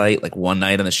insight, like one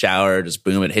night in the shower, just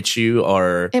boom, it hits you?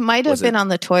 Or it might have been on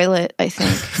the toilet, I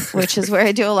think, which is where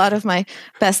I do a lot of my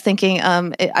best thinking.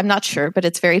 I'm not sure, but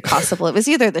it's very possible. It was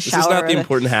either the shower. This is not the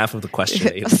important half of the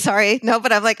question. Sorry, no,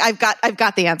 but I'm like, I've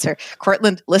got the answer.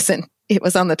 Cortland, listen, it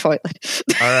was on the toilet.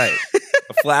 All right,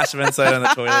 a flash of insight on the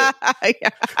toilet. Yeah.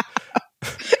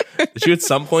 Did you at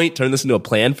some point turn this into a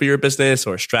plan for your business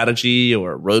or a strategy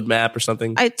or a roadmap or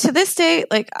something? To this day,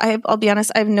 I'll be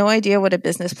honest, I have no idea what a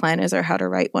business plan is or how to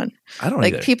write one. I don't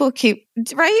either. People keep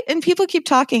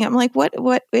talking. I'm like,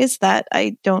 what is that?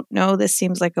 I don't know. This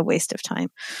seems like a waste of time.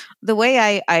 The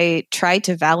way I tried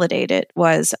to validate it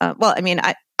was,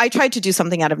 I tried to do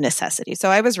something out of necessity. So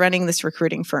I was running this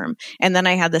recruiting firm, and then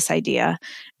I had this idea,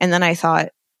 and then I thought,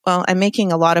 well, I'm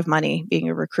making a lot of money being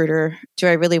a recruiter. Do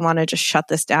I really want to just shut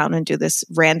this down and do this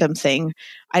random thing?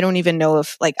 I don't even know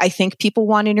if, I think people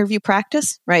want interview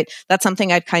practice, right? That's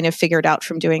something I'd kind of figured out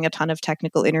from doing a ton of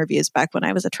technical interviews back when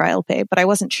I was a TrialPay, but I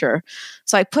wasn't sure.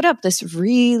 So I put up this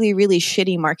really, really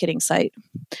shitty marketing site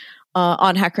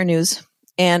on Hacker News,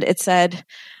 and it said,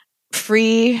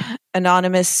 free,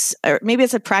 anonymous, or maybe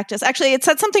it's a practice. Actually, it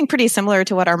said something pretty similar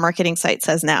to what our marketing site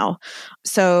says now.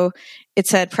 So it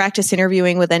said practice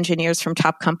interviewing with engineers from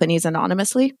top companies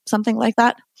anonymously, something like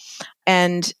that.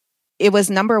 And it was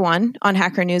number one on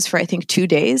Hacker News for, I think, 2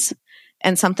 days.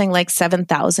 And something like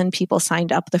 7,000 people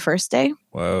signed up the first day.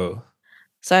 Whoa.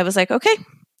 So I was like, okay,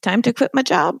 time to quit my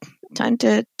job time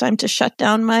to shut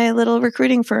down my little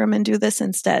recruiting firm and do this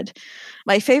instead.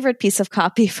 My favorite piece of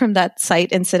copy from that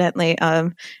site, incidentally,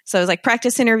 so I was like,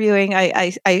 practice interviewing.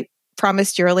 I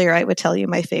promised you earlier I would tell you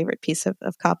my favorite piece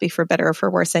of copy, for better or for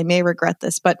worse. I may regret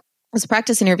this, but I was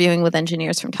practice interviewing with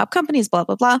engineers from top companies, blah,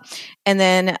 blah, blah. And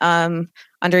then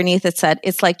underneath it said,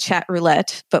 it's like chat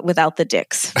roulette, but without the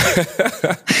dicks.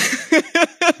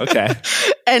 Okay.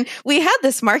 And we had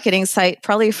this marketing site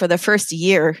probably for the first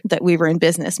year that we were in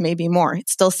business, maybe more. It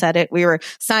still said it. We were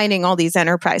signing all these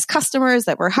enterprise customers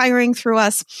that were hiring through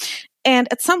us. And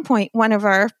at some point, one of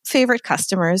our favorite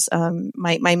customers,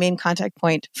 my main contact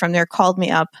point from there, called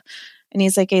me up and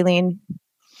he's like, Aileen,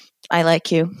 I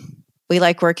like you. We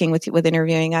like working with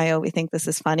Interviewing.io. We think this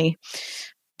is funny,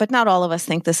 but not all of us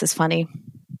think this is funny.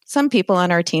 Some people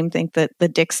on our team think that the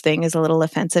dicks thing is a little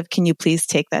offensive. Can you please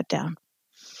take that down?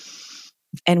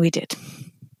 And we did.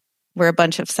 We're a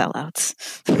bunch of sellouts.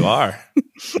 You are.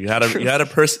 You had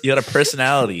a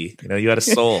personality. You had a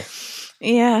soul.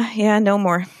 Yeah. No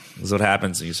more. This is what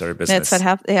happens when you start a business. That's what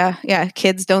happens. Yeah.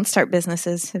 Kids don't start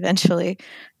businesses. Eventually,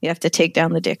 you have to take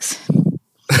down the dicks.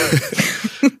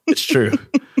 It's true.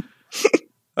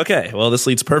 Okay, well, this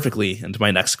leads perfectly into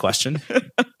my next question.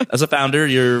 As a founder,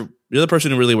 you're the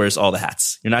person who really wears all the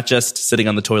hats. You're not just sitting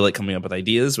on the toilet coming up with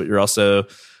ideas, but you're also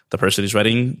the person who's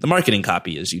writing the marketing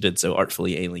copy, as you did so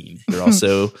artfully, Aileen. You're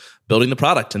also building the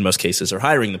product in most cases, or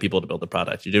hiring the people to build the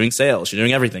product. You're doing sales. You're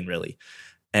doing everything, really.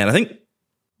 And I think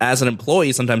as an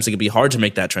employee, sometimes it can be hard to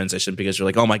make that transition because you're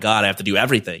like, oh my God, I have to do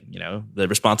everything. The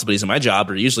responsibilities of my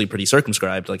job are usually pretty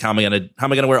circumscribed. Like, how am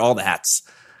I gonna wear all the hats?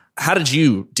 How did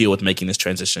you deal with making this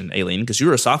transition, Aileen? Because you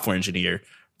were a software engineer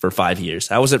for 5 years.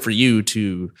 How was it for you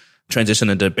to transition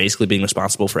into basically being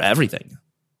responsible for everything?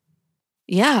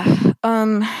 Yeah.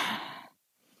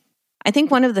 I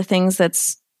think one of the things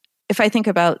if I think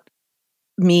about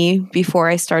me before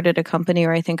I started a company,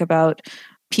 or I think about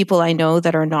people I know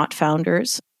that are not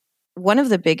founders, one of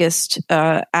the biggest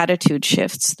attitude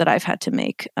shifts that I've had to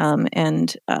make,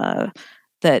 and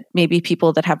that maybe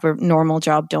people that have a normal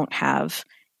job don't have,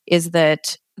 is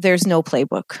that there's no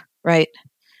playbook, right?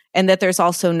 And that there's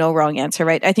also no wrong answer,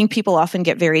 right? I think people often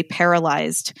get very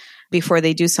paralyzed before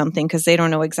they do something because they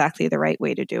don't know exactly the right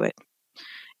way to do it.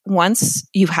 Once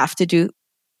you have to do,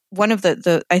 one of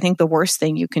I think the worst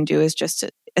thing you can do is just to,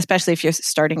 especially if you're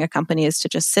starting a company, is to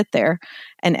just sit there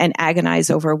and agonize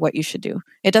over what you should do.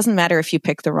 It doesn't matter if you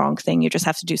pick the wrong thing, you just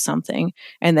have to do something.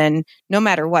 And then no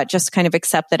matter what, just kind of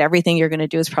accept that everything you're going to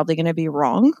do is probably going to be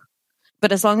wrong.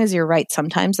 But as long as you're right,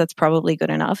 sometimes that's probably good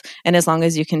enough. And as long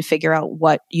as you can figure out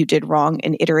what you did wrong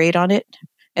and iterate on it.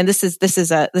 And this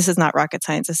is not rocket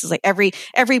science. This is like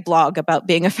every blog about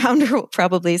being a founder will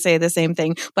probably say the same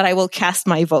thing, but I will cast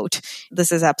my vote.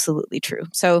 This is absolutely true.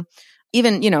 So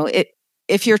even,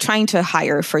 if you're trying to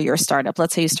hire for your startup,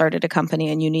 let's say you started a company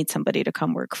and you need somebody to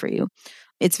come work for you,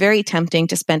 it's very tempting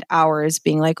to spend hours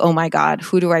being like, oh my God,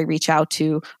 who do I reach out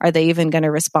to? Are they even going to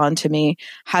respond to me?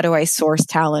 How do I source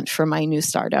talent for my new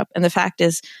startup? And the fact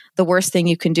is, the worst thing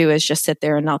you can do is just sit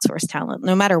there and not source talent.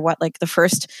 No matter what, like the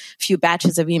first few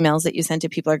batches of emails that you send to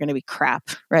people are going to be crap,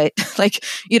 right? Like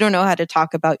you don't know how to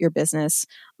talk about your business.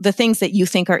 The things that you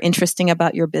think are interesting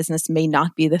about your business may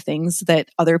not be the things that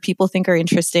other people think are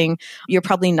interesting. You're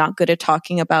probably not good at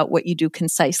talking about what you do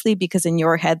concisely because in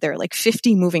your head, there are like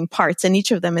 50 moving parts and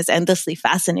each of them is endlessly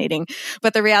fascinating.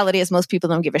 But the reality is most people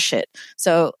don't give a shit.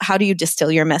 So how do you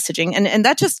distill your messaging? And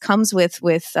that just comes with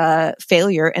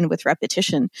failure and with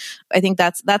repetition. I think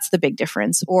that's the big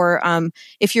difference. Or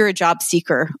if you're a job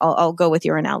seeker, I'll go with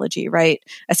your analogy, right?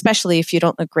 Especially if you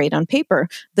don't look great on paper.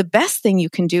 The best thing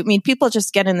you can do, people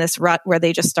just get in this rut where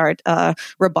they just start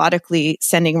robotically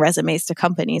sending resumes to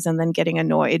companies and then getting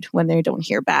annoyed when they don't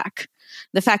hear back.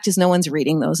 The fact is no one's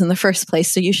reading those in the first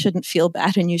place, so you shouldn't feel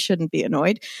bad and you shouldn't be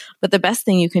annoyed. But the best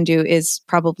thing you can do is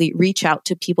probably reach out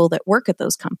to people that work at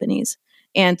those companies.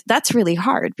 And that's really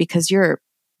hard because you're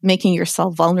making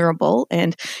yourself vulnerable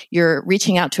and you're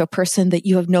reaching out to a person that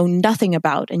you have known nothing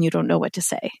about and you don't know what to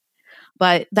say.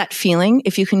 But that feeling,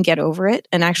 if you can get over it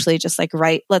and actually just like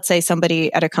write, let's say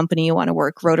somebody at a company you want to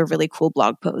work wrote a really cool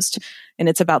blog post and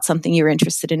it's about something you're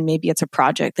interested in. Maybe it's a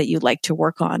project that you'd like to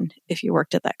work on if you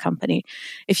worked at that company.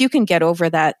 If you can get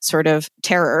over that sort of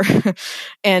terror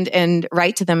and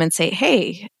write to them and say,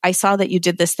 hey, I saw that you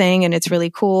did this thing and it's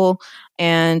really cool.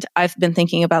 And I've been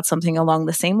thinking about something along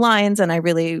the same lines. And I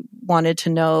really wanted to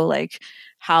know like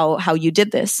how you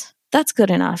did this. That's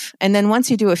good enough. And then once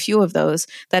you do a few of those,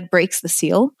 that breaks the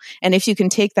seal. And if you can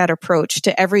take that approach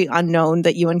to every unknown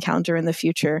that you encounter in the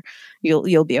future,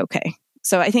 you'll be okay.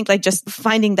 So I think like just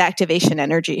finding the activation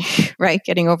energy, right?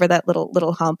 Getting over that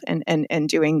little hump and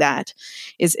doing that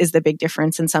is the big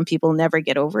difference. And some people never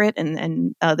get over it.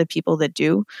 And the people that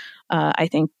do, I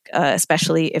think,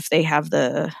 especially if they have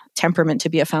the temperament to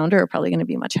be a founder, are probably going to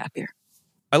be much happier.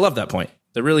 I love that point.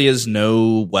 There really is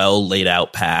no well laid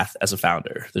out path as a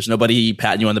founder. There's nobody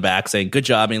patting you on the back saying, "Good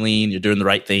job, Aileen, you're doing the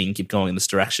right thing. Keep going in this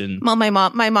direction." Well, my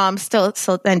mom still,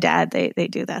 and dad, they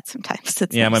do that sometimes.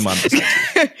 It's nice. My mom does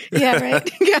that too. Yeah, right.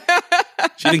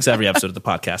 She thinks every episode of the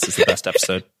podcast is the best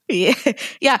episode.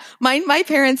 Yeah. My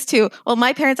parents too. Well,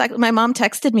 my mom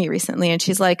texted me recently and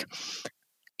she's like,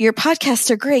 "Your podcasts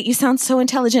are great. You sound so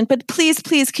intelligent, but please,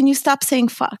 can you stop saying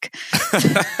fuck?"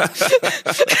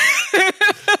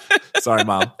 Sorry,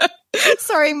 Mom.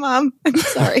 Sorry, Mom. I'm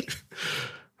sorry.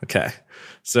 Okay.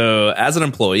 So as an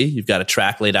employee, you've got a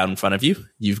track laid out in front of you.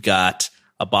 You've got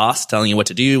a boss telling you what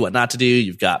to do, what not to do.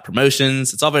 You've got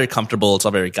promotions. It's all very comfortable. It's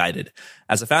all very guided.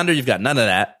 As a founder, you've got none of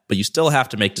that, but you still have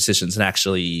to make decisions and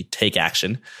actually take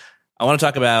action. I want to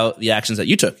talk about the actions that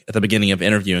you took at the beginning of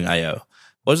interviewing IO.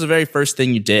 What was the very first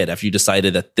thing you did after you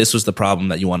decided that this was the problem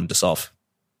that you wanted to solve?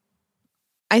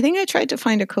 I think I tried to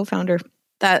find a co-founder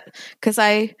because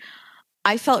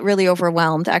I felt really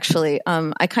overwhelmed, actually.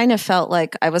 I kind of felt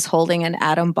like I was holding an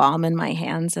atom bomb in my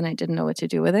hands and I didn't know what to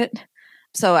do with it.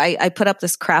 So I put up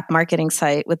this crap marketing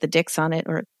site with the dicks on it,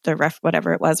 or the ref,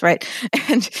 whatever it was, right?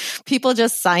 And people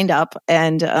just signed up,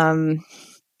 and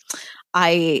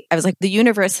I was like, the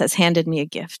universe has handed me a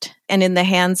gift. And in the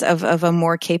hands of a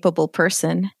more capable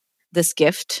person, this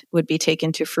gift would be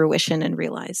taken to fruition and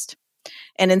realized.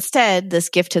 And instead, this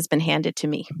gift has been handed to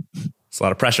me. It's a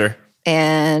lot of pressure.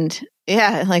 And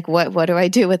yeah, like what do I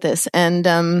do with this? And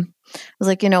I was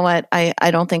like, you know what?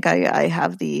 I don't think I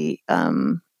have the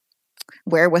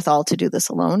wherewithal to do this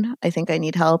alone. I think I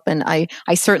need help. And I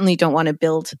certainly don't want to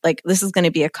build, like, this is going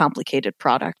to be a complicated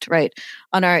product, right?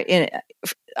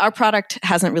 Our product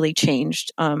hasn't really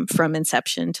changed from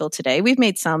inception till today. We've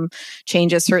made some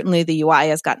changes. Certainly, the UI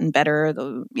has gotten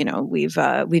better. We've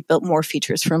built more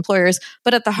features for employers.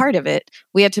 But at the heart of it,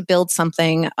 we had to build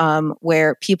something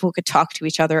where people could talk to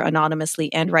each other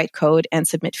anonymously and write code and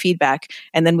submit feedback.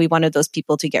 And then we wanted those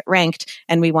people to get ranked,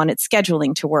 and we wanted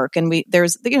scheduling to work. And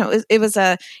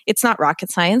it's not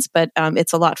rocket science, but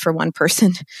it's a lot for one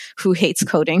person who hates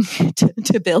coding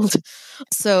to build.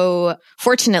 So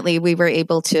fortunately, we were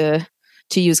able to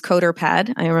use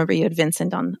CoderPad. I remember you had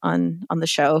Vincent on the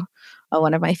show,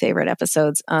 one of my favorite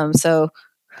episodes. So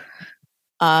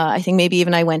I think maybe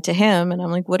even I went to him and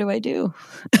I'm like, what do I do?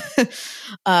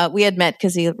 We had met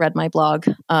because he read my blog.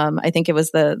 I think it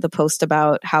was the post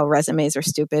about how resumes are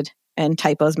stupid and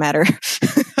typos matter.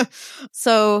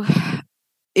 So,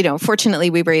 fortunately,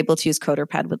 we were able to use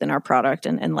CoderPad within our product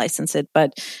and license it.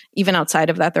 But even outside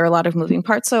of that, there are a lot of moving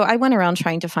parts. So I went around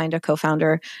trying to find a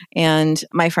co-founder. And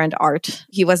my friend Art,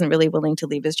 he wasn't really willing to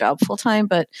leave his job full time,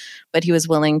 but he was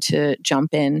willing to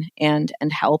jump in and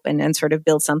help and sort of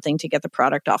build something to get the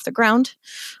product off the ground.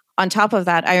 On top of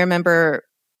that, I remember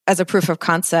as a proof of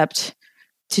concept,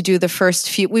 to do the first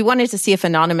few, we wanted to see if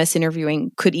anonymous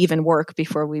interviewing could even work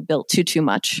before we built too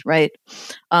much, right?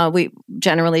 We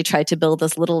generally try to build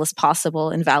as little as possible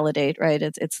and validate, right?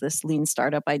 It's this lean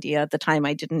startup idea. At the time,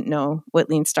 I didn't know what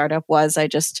lean startup was. I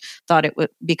just thought it would,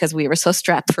 because we were so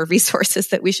strapped for resources,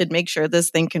 that we should make sure this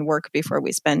thing can work before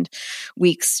we spend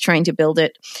weeks trying to build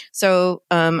it. So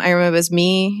I remember it was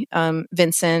me,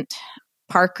 Vincent,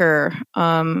 Parker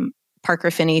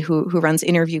Finney, who runs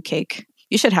Interview Cake.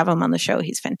 You should have him on the show.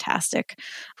 He's fantastic.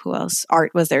 Who else?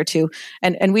 Art was there too.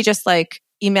 And we just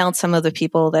emailed some of the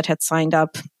people that had signed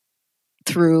up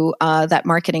through that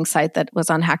marketing site that was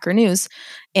on Hacker News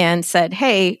and said,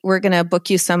 hey, we're going to book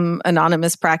you some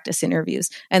anonymous practice interviews.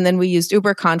 And then we used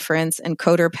Uber Conference and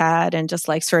CoderPad and just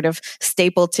sort of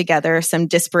stapled together some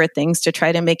disparate things to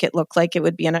try to make it look like it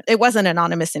would be it wasn't an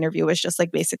anonymous interview. It was just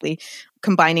basically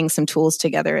combining some tools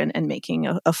together and making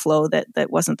a flow that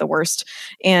wasn't the worst.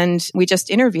 And we just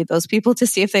interviewed those people to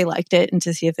see if they liked it and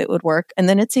to see if it would work. And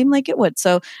then it seemed like it would.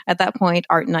 So at that point,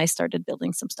 Art and I started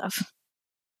building some stuff.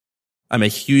 I'm a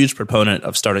huge proponent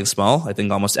of starting small. I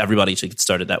think almost everybody should get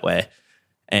started that way.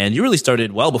 And you really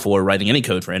started well before writing any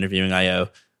code for interviewing IO.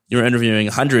 You were interviewing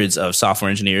hundreds of software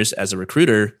engineers as a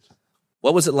recruiter.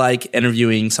 What was it like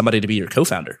interviewing somebody to be your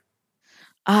co-founder?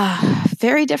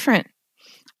 Very different.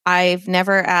 I've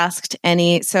never asked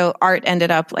any. So Art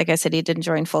ended up, like I said, he didn't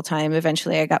join full time.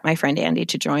 Eventually, I got my friend Andy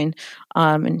to join,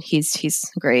 and he's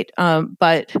great.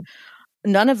 But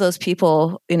none of those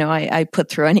people, I put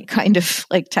through any kind of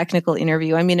technical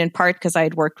interview. I mean, in part because I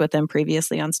had worked with them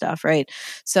previously on stuff, right?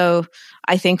 So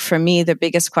I think for me, the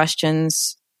biggest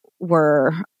questions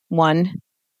were one,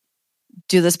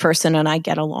 do this person and I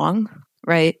get along,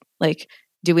 right? Like,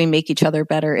 do we make each other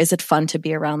better? Is it fun to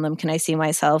be around them? Can I see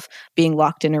myself being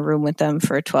locked in a room with them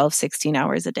for 12, 16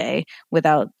 hours a day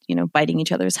without, biting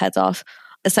each other's heads off?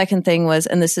 The second thing was,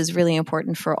 and this is really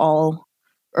important for all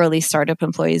early startup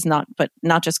employees, not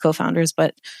just co-founders,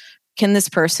 but can this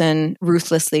person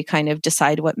ruthlessly kind of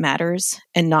decide what matters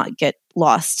and not get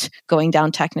lost going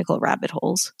down technical rabbit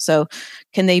holes? So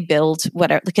can they build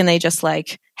whatever? Can they just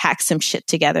like hack some shit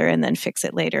together and then fix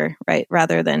it later, right?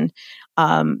 Rather than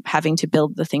having to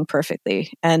build the thing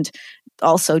perfectly. And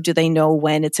also, do they know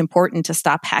when it's important to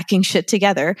stop hacking shit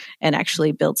together and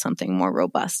actually build something more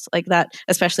robust? Like that,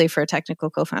 especially for a technical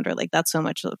co-founder, like that's so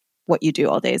much of what you do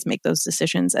all day is make those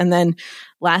decisions. And then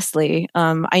lastly,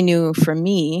 I knew for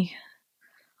me,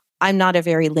 I'm not a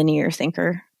very linear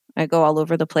thinker. I go all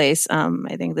over the place.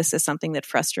 I think this is something that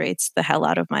frustrates the hell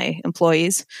out of my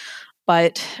employees.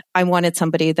 But I wanted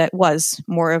somebody that was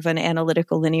more of an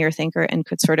analytical, linear thinker and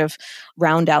could sort of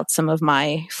round out some of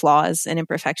my flaws and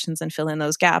imperfections and fill in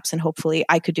those gaps. And hopefully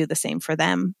I could do the same for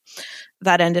them.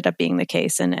 That ended up being the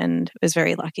case and was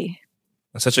very lucky.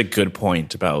 That's such a good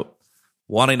point about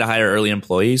wanting to hire early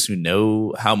employees who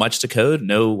know how much to code,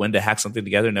 know when to hack something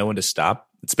together, know when to stop.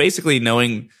 It's basically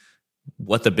knowing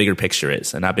what the bigger picture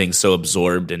is and not being so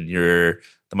absorbed in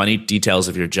the minute details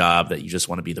of your job that you just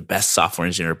want to be the best software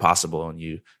engineer possible and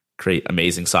you create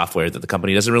amazing software that the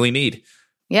company doesn't really need.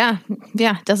 Yeah.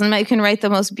 Doesn't matter. You can write the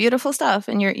most beautiful stuff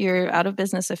and you're out of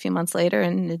business a few months later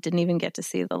and it didn't even get to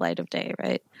see the light of day,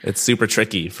 right? It's super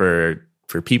tricky for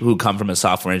people who come from a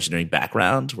software engineering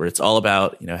background where it's all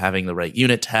about, having the right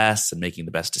unit tests and making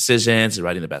the best decisions and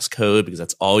writing the best code because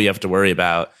that's all you have to worry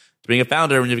about. Being a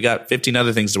founder when you've got 15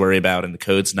 other things to worry about and the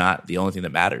code's not the only thing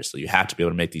that matters. So you have to be able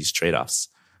to make these trade-offs.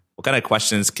 What kind of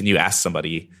questions can you ask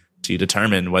somebody to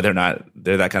determine whether or not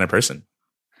they're that kind of person?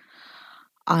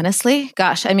 Honestly,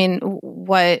 gosh, I mean,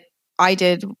 what I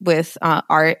did with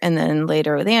Art and then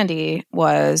later with Andy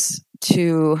was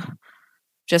to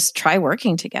just try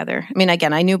working together. I mean,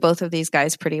 again, I knew both of these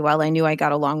guys pretty well. I knew I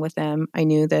got along with them. I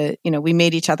knew that, we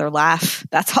made each other laugh.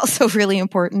 That's also really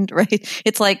important, right?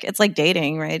 It's like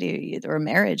dating, right? Or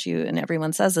marriage, and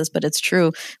everyone says this, but it's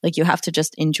true. Like you have to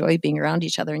just enjoy being around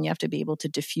each other and you have to be able to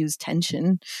diffuse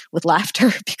tension with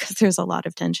laughter because there's a lot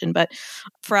of tension. But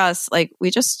for us, like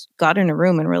we just got in a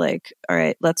room and we're like, all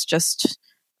right, let's just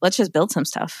build some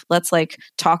stuff. Let's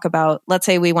talk about, let's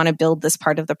say we want to build this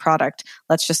part of the product.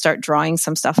 Let's just start drawing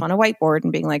some stuff on a whiteboard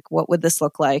and being like, what would this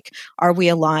look like? Are we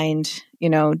aligned?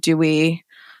 Do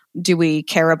we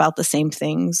care about the same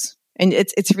things? And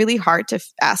it's really hard to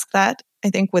ask that, I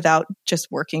think, without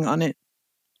just working on it.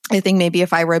 I think maybe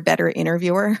if I were a better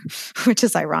interviewer, which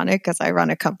is ironic because I run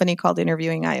a company called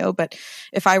Interviewing.io, but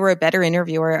if I were a better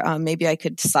interviewer, maybe I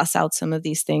could suss out some of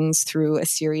these things through a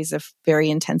series of very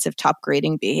intensive top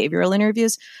grading behavioral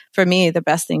interviews. For me, the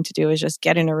best thing to do is just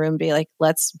get in a room and be like,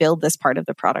 let's build this part of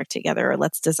the product together or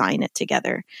let's design it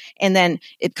together. And then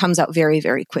it comes out very,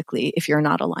 very quickly if you're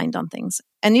not aligned on things.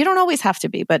 And you don't always have to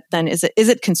be, but then is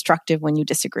it constructive when you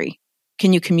disagree?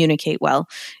 Can you communicate well?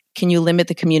 Can you limit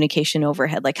the communication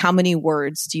overhead? Like how many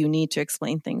words do you need to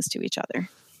explain things to each other?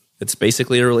 It's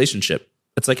basically a relationship.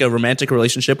 It's like a romantic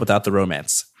relationship without the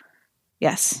romance.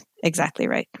 Yes, exactly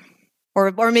right.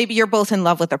 Or maybe you're both in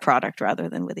love with the product rather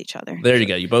than with each other. There you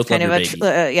go. You both love your baby.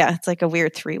 Yeah, it's like a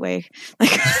weird three-way.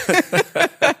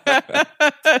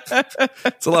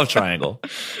 It's a love triangle.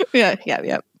 Yeah.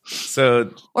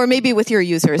 So, or maybe with your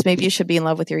users, maybe you should be in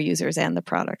love with your users and the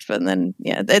product, but then,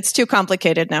 it's too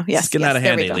complicated now. Yes. It's getting out of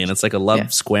hand, Aileen. It's like a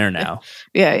love square now.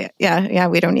 Yeah.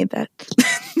 We don't need that.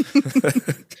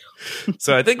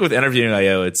 So I think with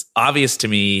Interviewing.io, it's obvious to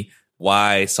me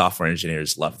why software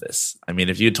engineers love this. I mean,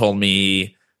 if you told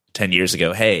me 10 years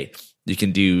ago, hey, you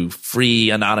can do free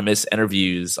anonymous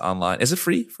interviews online. Is it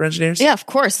free for engineers? Yeah, of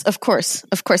course.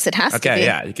 It has to be. Okay,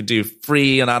 yeah. You can do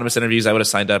free anonymous interviews. I would have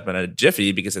signed up in a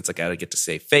jiffy because it's like I get to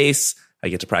save face. I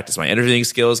get to practice my interviewing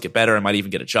skills, get better. I might even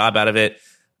get a job out of it.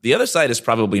 The other side is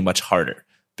probably much harder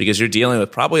because you're dealing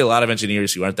with probably a lot of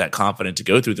engineers who aren't that confident to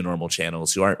go through the normal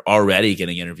channels, who aren't already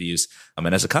getting interviews.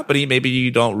 And as a company, maybe you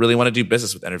don't really want to do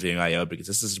business with Interviewing.io because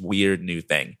this is a weird new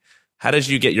thing. How did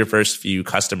you get your first few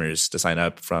customers to sign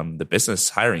up from the business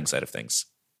hiring side of things?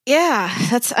 Yeah,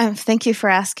 that's. Thank you for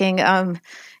asking.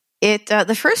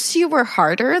 The first few were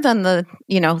harder than the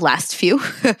last few.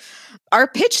 Our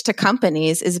pitch to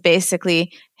companies is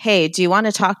basically, hey, do you want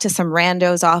to talk to some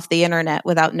randos off the internet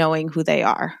without knowing who they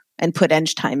are and put eng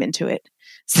time into it?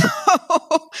 So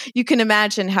you can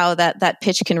imagine how that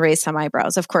pitch can raise some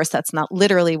eyebrows. Of course, that's not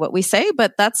literally what we say,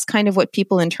 but that's kind of what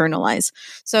people internalize.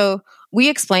 So we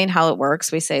explain how it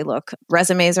works. We say, look,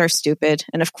 resumes are stupid.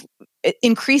 And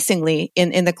increasingly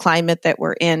in the climate that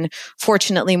we're in,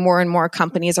 fortunately, more and more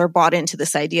companies are bought into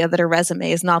this idea that a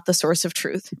resume is not the source of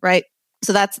truth, right?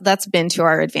 So that's been to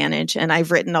our advantage. And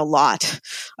I've written a lot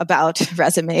about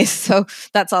resumes. So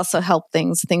that's also helped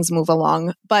things move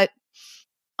along. But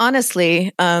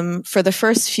honestly, for the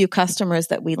first few customers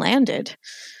that we landed,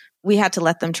 we had to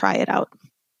let them try it out.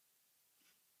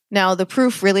 Now, the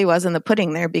proof really was in the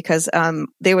pudding there, because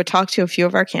they would talk to a few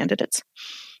of our candidates,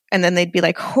 and then they'd be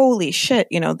like, holy shit,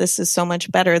 this is so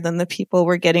much better than the people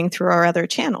we're getting through our other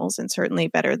channels, and certainly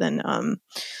better than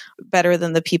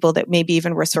the people that maybe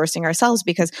even we're sourcing ourselves.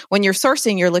 Because when you're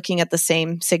sourcing, you're looking at the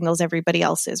same signals everybody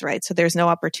else is, right? So there's no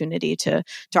opportunity to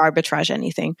arbitrage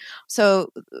anything.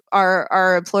 So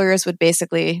our employers would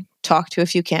basically talk to a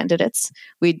few candidates.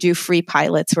 We'd do free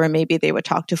pilots where maybe they would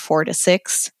talk to 4 to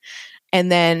 6. And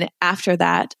then after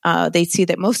that, they'd see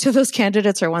that most of those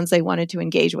candidates are ones they wanted to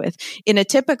engage with. In a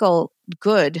typical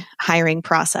good hiring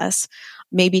process,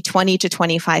 maybe 20 to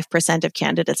 25% of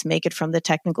candidates make it from the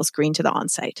technical screen to the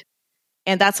onsite.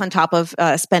 And that's on top of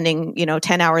spending,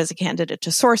 10 hours a candidate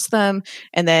to source them,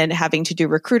 and then having to do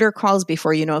recruiter calls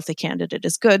before you know if the candidate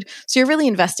is good. So you're really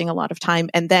investing a lot of time,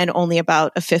 and then only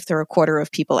about a fifth or a quarter of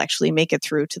people actually make it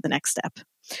through to the next step.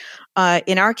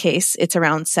 In our case, it's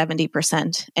around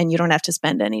 70%, and you don't have to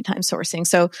spend any time sourcing.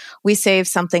 So we save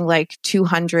something like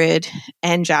 200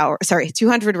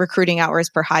 recruiting hours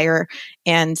per hire,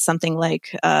 and something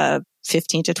like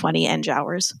 15 to 20 eng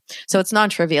hours. So it's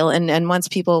non-trivial. And once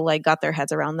people got their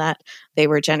heads around that, they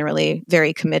were generally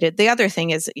very committed. The other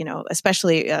thing is,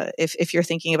 especially if you're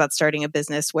thinking about starting a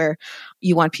business where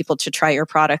you want people to try your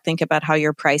product, think about how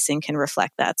your pricing can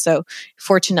reflect that. So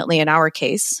fortunately, in our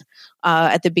case,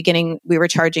 at the beginning, we were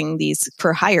charging these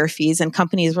per hire fees, and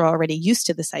companies were already used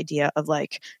to this idea of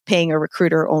paying a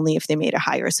recruiter only if they made a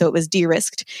hire. So it was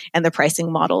de-risked, and the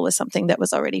pricing model was something that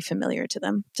was already familiar to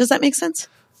them. Does that make sense?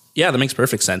 Yeah, that makes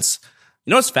perfect sense.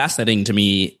 What's fascinating to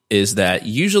me is that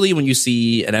usually when you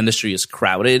see an industry as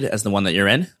crowded as the one that you're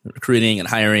in, recruiting and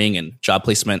hiring and job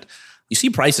placement, you see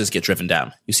prices get driven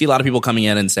down. You see a lot of people coming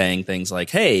in and saying things like,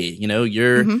 hey,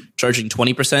 you're charging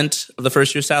 20% of the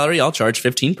first year's salary. I'll charge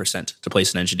 15% to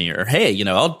place an engineer. Or, hey,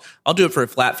 I'll do it for a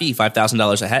flat fee,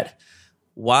 $5,000 a head.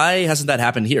 Why hasn't that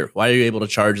happened here? Why are you able to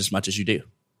charge as much as you do?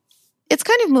 It's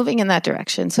kind of moving in that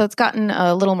direction. So it's gotten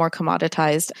a little more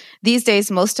commoditized. These days,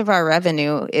 most of our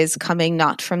revenue is coming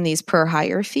not from these per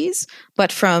hire fees, but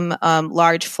from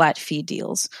large flat fee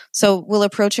deals. So we'll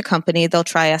approach a company, they'll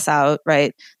try us out,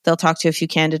 right? They'll talk to a few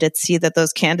candidates, see that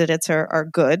those candidates are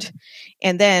good.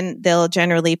 And then they'll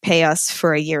generally pay us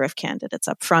for a year of candidates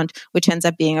up front, which ends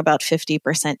up being about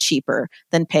 50% cheaper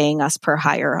than paying us per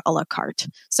hire a la carte.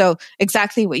 So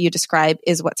exactly what you describe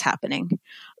is what's happening.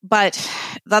 But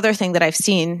the other thing that I've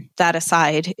seen, that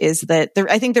aside, is that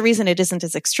I think the reason it isn't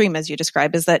as extreme as you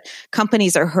describe is that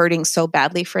companies are hurting so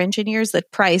badly for engineers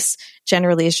that price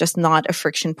generally is just not a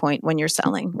friction point when you're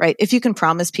selling, right? If you can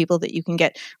promise people that you can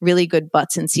get really good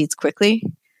butts in seats quickly,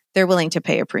 they're willing to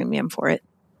pay a premium for it.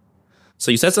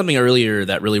 So you said something earlier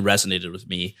that really resonated with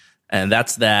me, and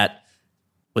that's that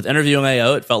with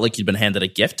Interviewing.io, it felt like you'd been handed a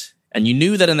gift, and you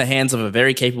knew that in the hands of a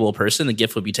very capable person, the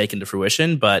gift would be taken to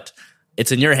fruition, but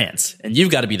it's in your hands, and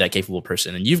you've got to be that capable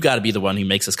person, and you've got to be the one who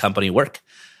makes this company work.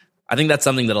 I think that's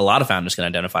something that a lot of founders can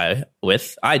identify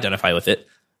with. I identify with it.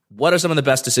 What are some of the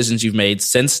best decisions you've made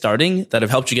since starting that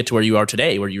have helped you get to where you are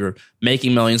today, where you're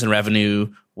making millions in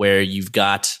revenue, where you've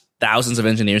got thousands of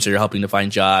engineers that you're helping to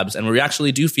find jobs, and where you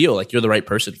actually do feel like you're the right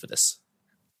person for this?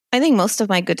 I think most of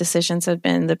my good decisions have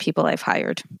been the people I've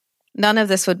hired. None of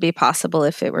this would be possible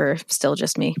if it were still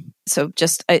just me. So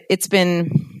it's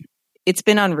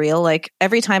been unreal.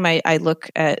 Every time I look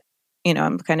at,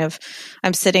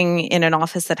 I'm sitting in an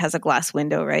office that has a glass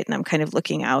window, right? And I'm kind of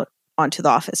looking out onto the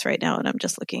office right now, and I'm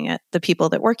just looking at the people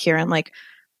that work here. I'm like,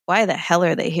 why the hell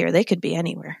are they here? They could be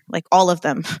anywhere. All of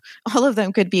them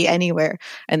could be anywhere,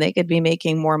 and they could be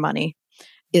making more money.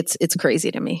 It's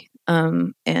crazy to me.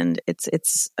 And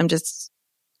I'm just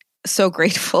so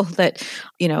grateful that,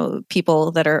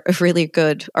 people that are really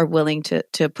good are willing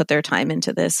to put their time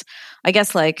into this. I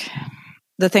guess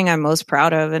the thing I'm most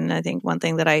proud of, and I think one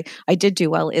thing that I did do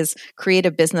well, is create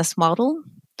a business model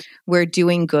where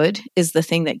doing good is the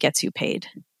thing that gets you paid.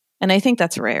 And I think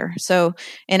that's rare. So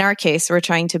in our case, we're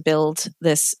trying to build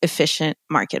this efficient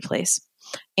marketplace.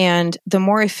 And the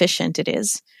more efficient it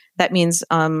is, that means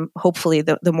hopefully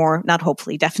the more, not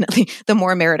hopefully, definitely, the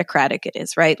more meritocratic it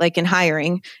is, right? In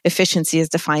hiring, efficiency is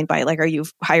defined by are you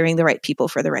hiring the right people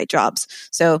for the right jobs?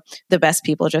 So the best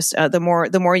people, just the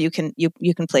more you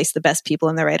can place the best people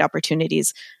in the right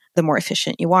opportunities, the more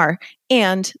efficient you are.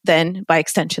 And then by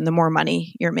extension, the more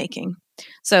money you're making.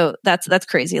 So that's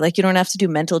crazy. Like, you don't have to do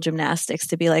mental gymnastics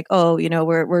to be like, oh,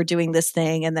 we're doing this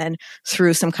thing, and then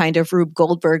through some kind of Rube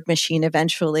Goldberg machine,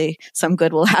 eventually some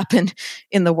good will happen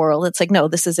in the world. It's like, no,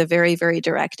 this is a very, very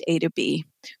direct A to B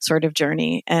sort of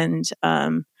journey. And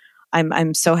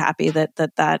I'm so happy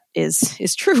that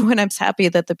is true, and I'm happy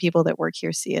that the people that work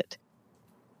here see it.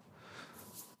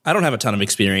 I don't have a ton of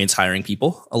experience hiring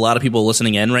people. A lot of people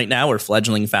listening in right now are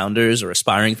fledgling founders or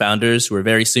aspiring founders who are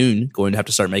very soon going to have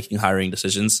to start making hiring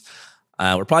decisions.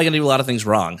 We're probably going to do a lot of things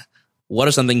wrong. What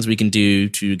are some things we can do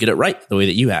to get it right the way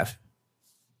that you have?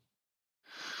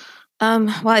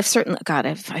 Well,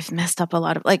 I've messed up a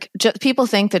lot of, people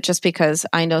think that just because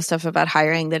I know stuff about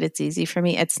hiring that it's easy for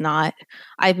me. It's not.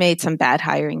 I've made some bad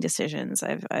hiring decisions.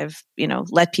 I've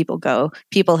let people go.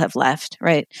 People have left,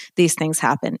 right? These things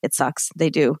happen. It sucks.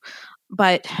 They do.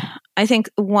 But I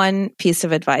think one piece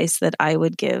of advice that I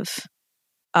would give,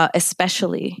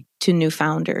 especially to new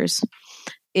founders,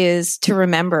 is to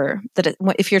remember that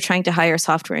if you're trying to hire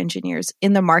software engineers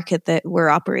in the market that we're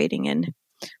operating in,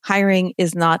 hiring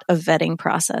is not a vetting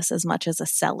process as much as a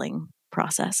selling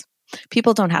process.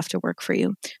 People don't have to work for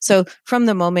you. So from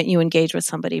the moment you engage with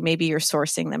somebody, maybe you're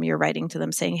sourcing them, you're writing to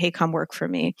them saying, hey, come work for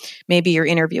me. Maybe you're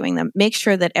interviewing them. Make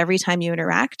sure that every time you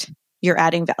interact, you're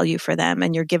adding value for them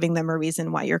and you're giving them a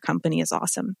reason why your company is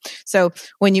awesome. So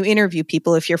when you interview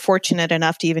people, if you're fortunate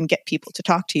enough to even get people to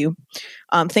talk to you,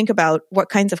 think about what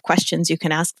kinds of questions you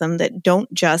can ask them that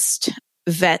don't just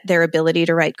vet their ability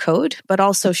to write code, but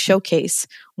also showcase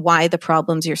why the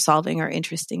problems you're solving are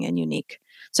interesting and unique.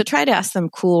 So try to ask them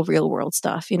cool real world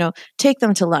stuff, take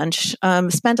them to lunch,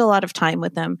 spend a lot of time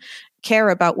with them, care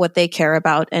about what they care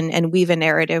about, and weave a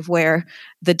narrative where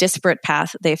the disparate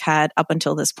path they've had up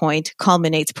until this point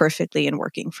culminates perfectly in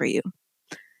working for you.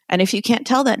 And if you can't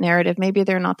tell that narrative, maybe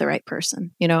they're not the right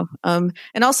person, and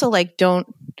also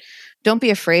don't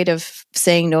be afraid of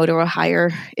saying no to a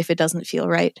hire if it doesn't feel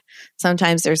right.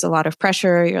 Sometimes there's a lot of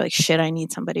pressure. You're like, shit, I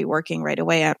need somebody working right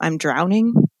away. I'm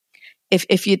drowning.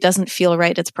 If it doesn't feel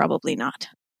right, it's probably not.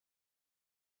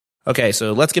 Okay,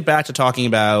 so let's get back to talking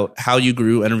about how you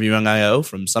grew Interviewing.io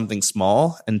from something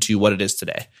small into what it is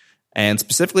today. And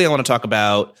specifically, I want to talk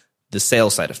about the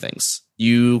sales side of things.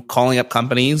 You calling up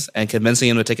companies and convincing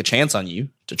them to take a chance on you,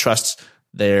 to trust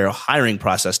their hiring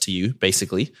process to you,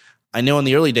 basically. I know in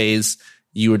the early days,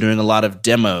 you were doing a lot of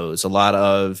demos, a lot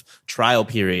of trial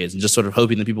periods, and just sort of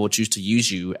hoping that people would choose to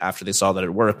use you after they saw that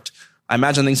it worked. I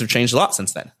imagine things have changed a lot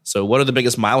since then. So what are the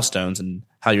biggest milestones and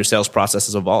how your sales process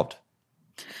has evolved?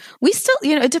 We still,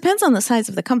 it depends on the size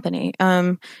of the company.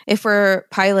 If we're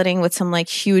piloting with some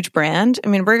huge brand,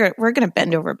 we're going to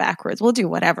bend over backwards. We'll do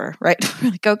whatever, right? We're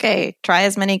like, okay, try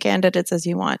as many candidates as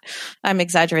you want. I'm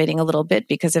exaggerating a little bit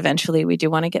because eventually we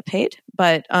do want to get paid,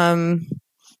 but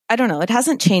I don't know. It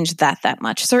hasn't changed that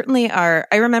much. Certainly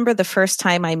I remember the first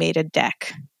time I made a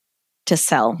deck to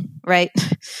sell, right?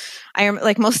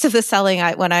 Most of the selling,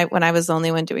 when I was the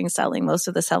only one doing selling, most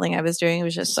of the selling I was doing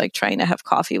was just trying to have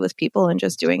coffee with people and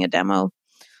just doing a demo.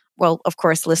 Well, of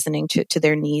course, listening to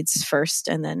their needs first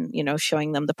and then,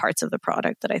 showing them the parts of the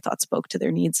product that I thought spoke to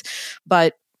their needs.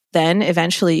 But then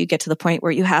eventually you get to the point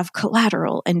where you have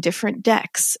collateral and different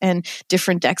decks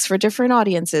for different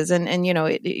audiences. And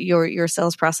your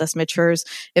sales process matures.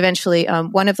 Eventually,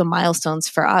 one of the milestones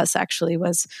for us actually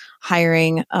was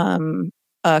hiring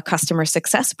a customer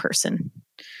success person.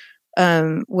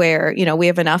 Where, we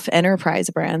have enough enterprise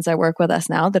brands that work with us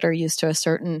now that are used to a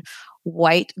certain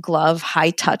white glove,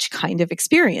 high touch kind of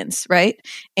experience, right?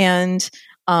 And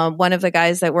one of the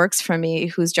guys that works for me,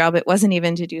 whose job it wasn't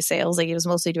even to do sales, he was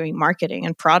mostly doing marketing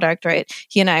and product, right?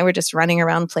 He and I were just running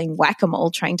around playing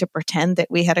whack-a-mole, trying to pretend that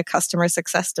we had a customer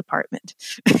success department.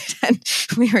 And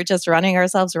we were just running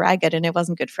ourselves ragged, and it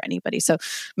wasn't good for anybody. So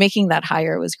making that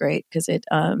hire was great because it,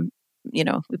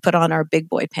 we put on our big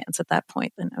boy pants at that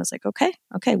point. And I was like,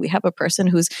 okay, we have a person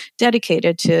who's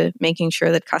dedicated to making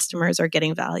sure that customers are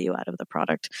getting value out of the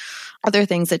product. Other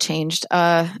things that changed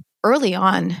early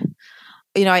on,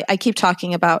 I keep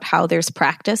talking about how there's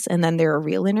practice and then there are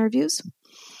real interviews.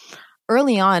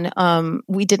 Early on,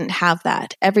 we didn't have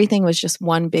that. Everything was just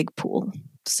one big pool.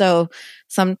 So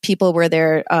some people were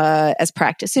there as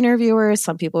practice interviewers,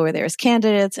 some people were there as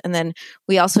candidates. And then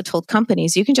we also told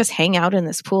companies, you can just hang out in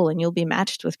this pool and you'll be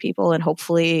matched with people and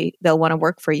hopefully they'll want to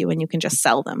work for you and you can just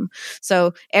sell them.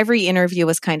 So every interview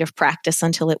was kind of practice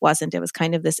until it wasn't. It was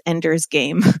kind of this Ender's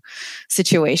Game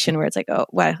situation where it's like, oh,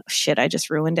 well, shit, I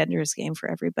just ruined Ender's Game for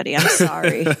everybody. I'm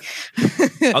sorry.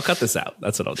 I'll cut this out.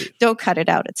 That's what I'll do. Don't cut it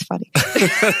out. It's funny.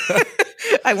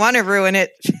 I want to ruin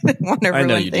it. I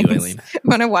know you do, Aileen. I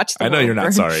want to watch the I know you're not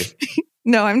burn. sorry.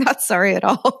 No, I'm not sorry at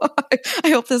all. I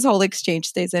hope this whole exchange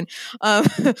stays in.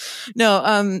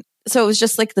 So it was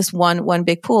just like this one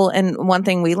big pool. And one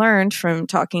thing we learned from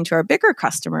talking to our bigger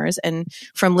customers and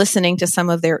from listening to some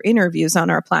of their interviews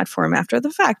on our platform after the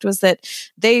fact was that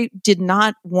they did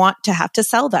not want to have to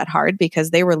sell that hard because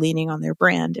they were leaning on their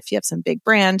brand. If you have some big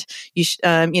brand, you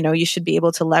should be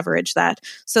able to leverage that.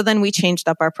 So then we changed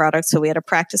up our product. So we had a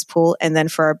practice pool. And then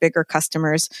for our bigger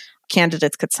customers,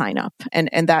 candidates could sign up.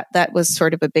 And that was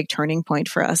sort of a big turning point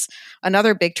for us.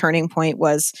 Another big turning point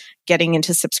was getting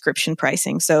into subscription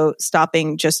pricing. So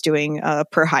stopping just doing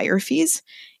per hire fees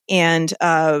and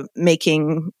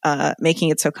making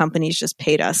it so companies just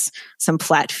paid us some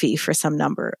flat fee for some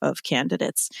number of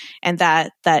candidates. And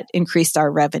that increased our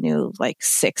revenue like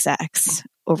 6x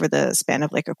over the span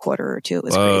of like a quarter or two. It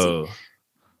was crazy.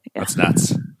 Yeah. That's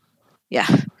nuts. Yeah.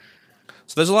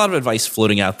 So there's a lot of advice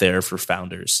floating out there for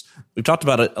founders. We've talked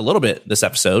about it a little bit this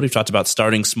episode. We've talked about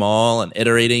starting small and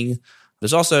iterating.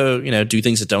 There's also, do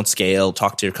things that don't scale,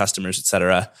 talk to your customers, et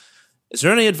cetera. Is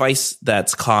there any advice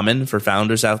that's common for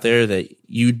founders out there that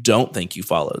you don't think you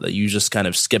follow, that you just kind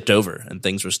of skipped over and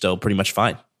things were still pretty much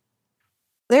fine?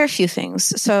 There are a few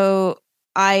things. So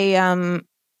I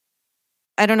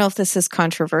don't know if this is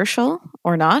controversial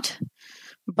or not,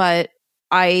 but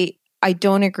I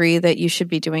don't agree that you should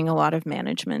be doing a lot of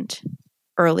management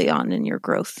early on in your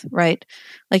growth, right?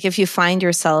 Like if you find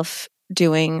yourself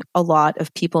doing a lot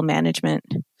of people management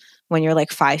when you're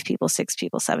like 5 people, 6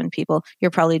 people, 7 people,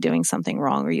 you're probably doing something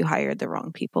wrong or you hired the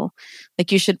wrong people.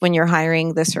 Like you should, when you're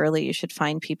hiring this early, you should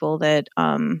find people that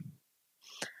can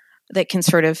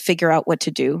sort of figure out what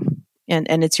to do.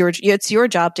 And it's your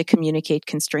job to communicate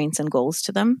constraints and goals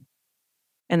to them.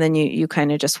 And then you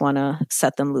kind of just want to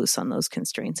set them loose on those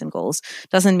constraints and goals.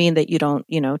 Doesn't mean that you don't,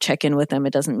 check in with them.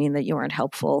 It doesn't mean that you aren't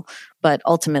helpful. But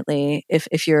ultimately,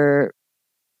 if you're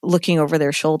looking over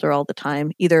their shoulder all the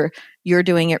time, either you're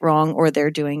doing it wrong or they're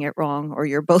doing it wrong, or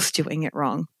you're both doing it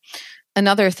wrong.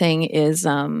 Another thing is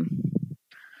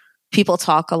people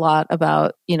talk a lot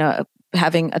about,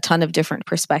 having a ton of different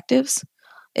perspectives.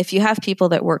 If you have people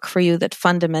that work for you that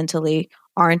fundamentally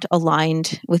aren't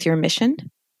aligned with your mission,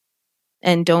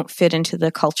 and don't fit into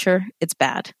the culture, it's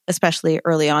bad, especially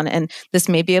early on. And this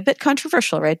may be a bit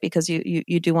controversial, right? Because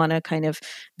you do want to kind of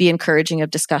be encouraging of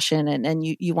discussion and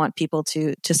you want people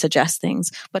to suggest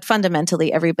things. But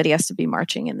fundamentally, everybody has to be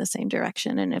marching in the same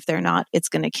direction. And if they're not, it's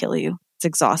going to kill you. It's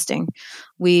exhausting.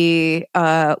 We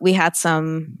had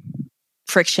some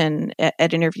friction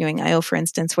at Interviewing IO, for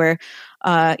instance, where,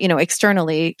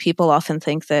 externally, people often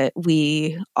think that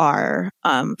we are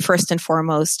first and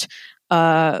foremost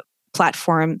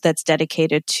platform that's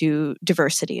dedicated to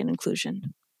diversity and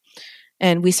inclusion.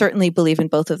 And we certainly believe in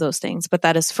both of those things, but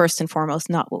that is first and foremost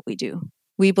not what we do.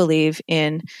 We believe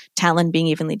in talent being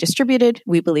evenly distributed.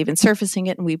 We believe in surfacing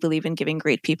it, and we believe in giving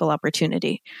great people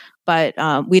opportunity. But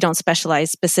we don't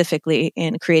specialize specifically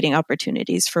in creating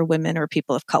opportunities for women or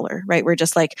people of color, right? We're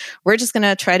just going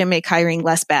to try to make hiring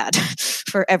less bad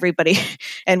for everybody.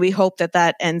 And we hope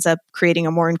that ends up creating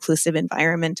a more inclusive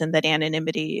environment, and that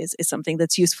anonymity is something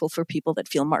that's useful for people that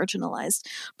feel marginalized.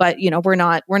 But, we're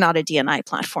not a D&I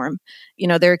platform.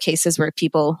 There are cases where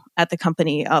people at the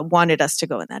company wanted us to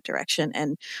go in that direction.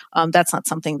 And that's not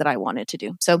something that I wanted to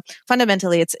do. So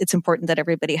fundamentally, it's important that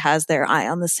everybody has their eye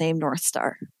on the same North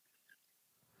Star.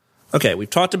 Okay, we've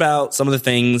talked about some of the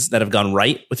things that have gone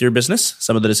right with your business,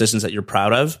 some of the decisions that you're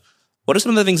proud of. What are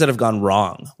some of the things that have gone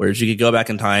wrong, where if you could go back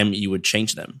in time, you would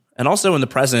change them? And also in the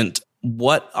present,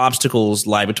 what obstacles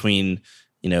lie between,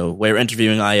 where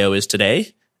Interviewing IO is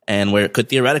today and where it could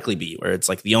theoretically be, where it's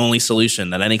like the only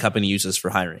solution that any company uses for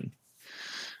hiring?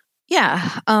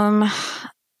 Yeah.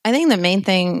 I think the main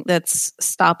thing that's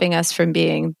stopping us from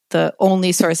being the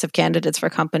only source of candidates for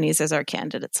companies is our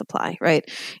candidate supply, right?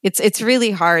 It's really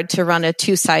hard to run a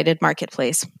two-sided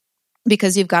marketplace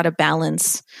because you've got to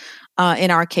balance,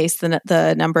 in our case,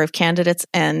 the number of candidates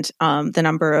and the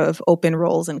number of open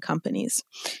roles in companies.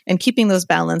 And keeping those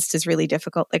balanced is really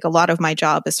difficult. Like a lot of my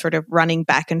job is sort of running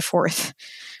back and forth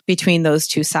between those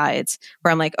two sides,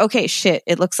 where I'm like, okay, shit,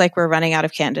 it looks like we're running out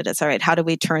of candidates. All right, how do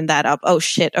we turn that up? Oh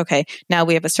shit, okay, now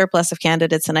we have a surplus of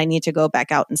candidates and I need to go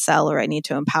back out and sell, or I need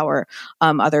to empower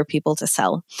other people to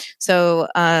sell. So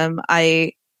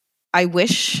I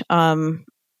wish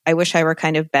I were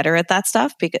kind of better at that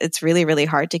stuff, because it's really, really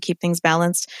hard to keep things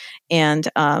balanced. And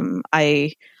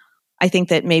I I think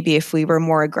that maybe if we were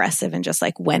more aggressive and just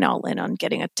like went all in on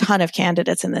getting a ton of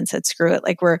candidates and then said, screw it,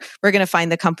 like we're going to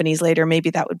find the companies later, maybe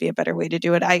that would be a better way to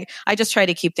do it. I just try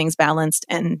to keep things balanced,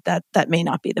 and that may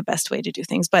not be the best way to do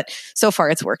things, but so far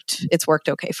it's worked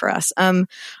okay for us.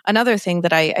 Another thing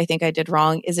that I think I did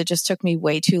wrong is it just took me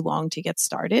way too long to get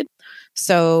started.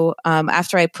 So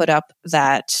after I put up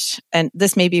that, and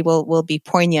this maybe will be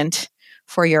poignant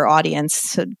for your audience,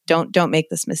 so don't make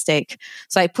this mistake.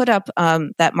 So I put up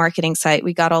that marketing site.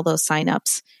 We got all those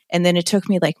signups, and then it took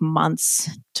me like months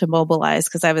to mobilize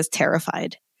because I was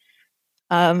terrified.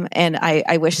 And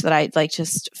I wish that I'd like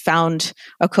just found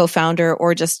a co-founder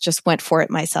or just went for it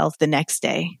myself the next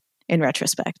day in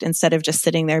retrospect, instead of just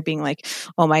sitting there being like,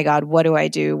 oh my God, what do I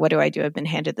do? What do I do? I've been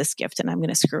handed this gift and I'm going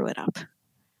to screw it up.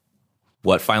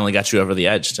 What finally got you over the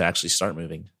edge to actually start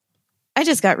moving? I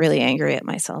just got really angry at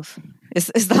myself is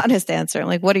the honest answer. I'm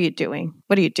like, what are you doing?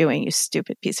 What are you doing, you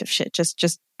stupid piece of shit?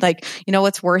 Just like,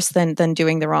 what's worse than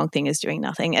doing the wrong thing is doing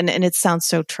nothing. And it sounds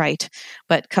so trite,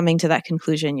 but coming to that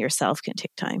conclusion yourself can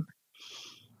take time.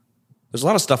 There's a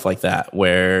lot of stuff like that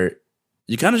where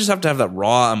you kind of just have to have that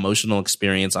raw emotional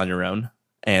experience on your own.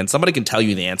 And somebody can tell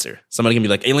you the answer. Somebody can be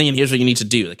like, Aileen, here's what you need to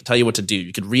do. They can tell you what to do.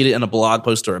 You could read it in a blog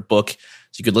post or a book.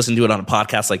 You could listen to it on a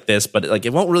podcast like this, but like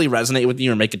it won't really resonate with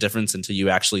you or make a difference until you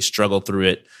actually struggle through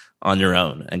it on your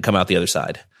own and come out the other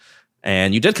side.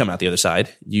 And you did come out the other side.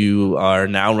 You are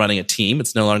now running a team.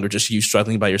 It's no longer just you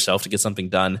struggling by yourself to get something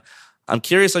done. I'm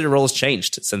curious how your role has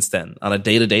changed since then on a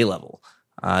day-to-day level.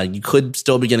 You could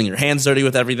still be getting your hands dirty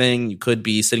with everything. You could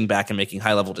be sitting back and making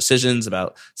high-level decisions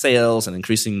about sales and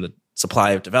increasing the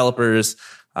supply of developers.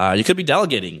 You could be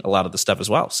delegating a lot of the stuff as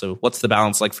well. So what's the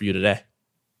balance like for you today?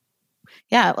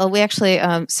 Yeah, well, we actually,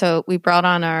 so we brought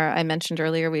on I mentioned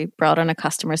earlier, we brought on a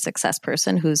customer success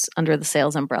person who's under the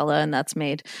sales umbrella, and that's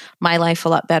made my life a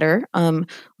lot better.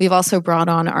 We've also brought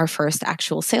on our first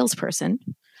actual salesperson,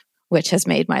 which has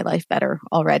made my life better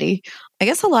already. I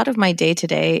guess a lot of my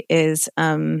day-to-day is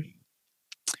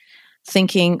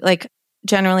thinking, like,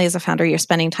 generally as a founder, you're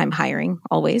spending time hiring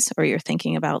always, or you're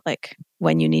thinking about like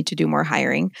when you need to do more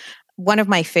hiring. One of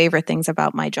my favorite things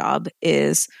about my job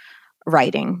is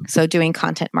writing. So doing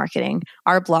content marketing.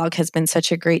 Our blog has been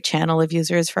such a great channel of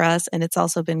users for us. And it's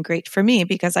also been great for me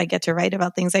because I get to write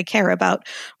about things I care about.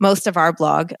 Most of our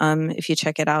blog, if you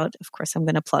check it out, of course, I'm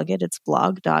going to plug it. It's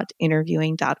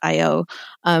blog.interviewing.io,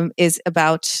 is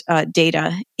about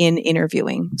data in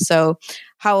interviewing. So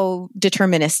how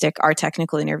deterministic are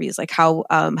technical interviews? Like how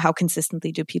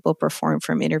consistently do people perform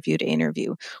from interview to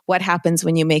interview? What happens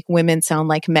when you make women sound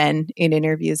like men in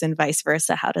interviews and vice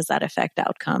versa? How does that affect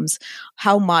outcomes?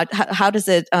 How does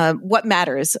it, what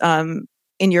matters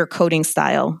in your coding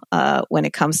style when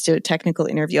it comes to technical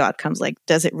interview outcomes? Like,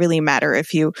 does it really matter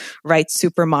if you write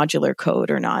super modular code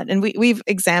or not? And we've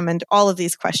examined all of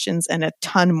these questions and a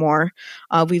ton more.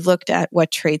 We've looked at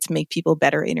what traits make people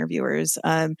better interviewers.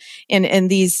 And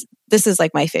this is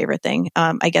like my favorite thing.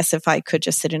 I guess if I could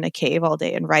just sit in a cave all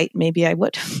day and write, maybe I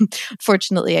would.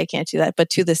 Fortunately, I can't do that.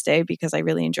 But to this day, because I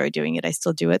really enjoy doing it, I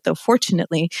still do it. Though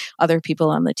fortunately, other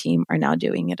people on the team are now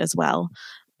doing it as well.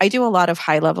 I do a lot of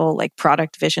high level like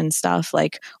product vision stuff,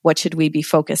 like what should we be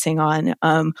focusing on?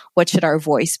 What should our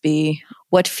voice be?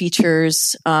 What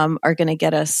features are going to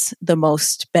get us the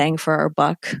most bang for our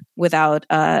buck without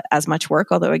as much work?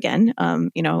 Although again,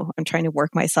 I'm trying to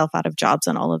work myself out of jobs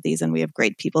on all of these, and we have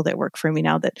great people that work for me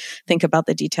now that think about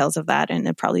the details of that and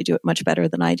they probably do it much better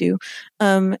than I do.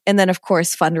 And then of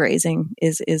course, fundraising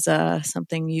is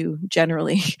something you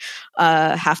generally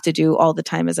have to do all the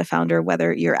time as a founder,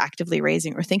 whether you're actively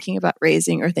raising or thinking about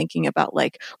raising or thinking about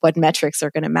like what metrics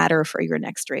are going to matter for your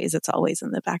next raise. It's always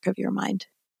in the back of your mind.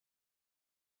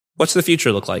 What's the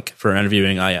future look like for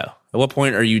Interviewing.io? At what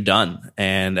point are you done?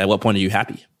 And at what point are you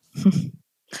happy?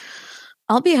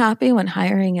 I'll be happy when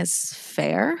hiring is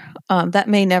fair. That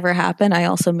may never happen. I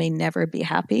also may never be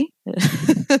happy.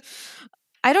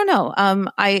 I don't know.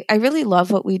 I really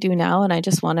love what we do now, and I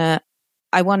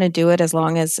want to do it as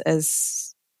long as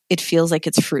it feels like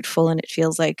it's fruitful and it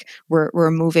feels like we're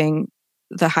moving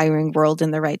the hiring world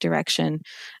in the right direction.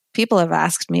 People have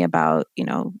asked me about,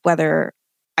 whether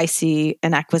I see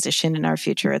an acquisition in our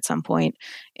future at some point.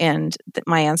 And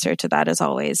my answer to that is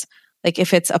always, like,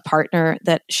 if it's a partner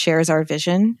that shares our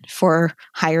vision for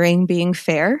hiring being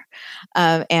fair,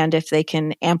 and if they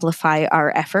can amplify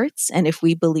our efforts, and if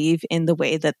we believe in the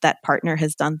way that that partner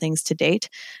has done things to date,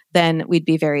 then we'd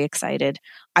be very excited.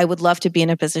 I would love to be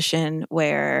in a position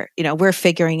where, we're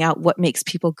figuring out what makes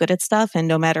people good at stuff. And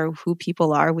no matter who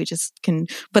people are, we just can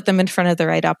put them in front of the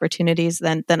right opportunities.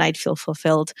 Then I'd feel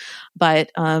fulfilled.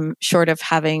 But short of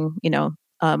having,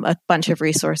 a bunch of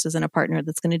resources and a partner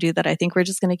that's going to do that, I think we're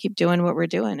just going to keep doing what we're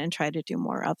doing and try to do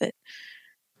more of it.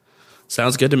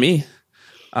 Sounds good to me.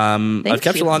 I've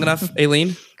kept you long enough,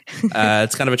 Aileen.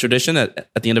 It's kind of a tradition at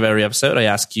the end of every episode, I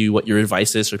ask you what your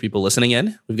advice is for people listening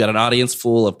in. We've got an audience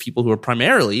full of people who are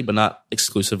primarily, but not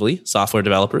exclusively, software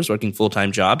developers working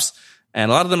full-time jobs. And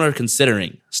a lot of them are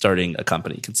considering starting a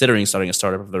company, considering starting a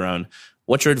startup of their own.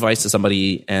 What's your advice to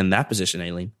somebody in that position,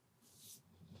 Aileen?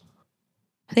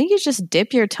 I think you just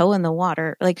dip your toe in the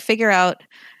water, like figure out,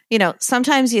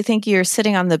 sometimes you think you're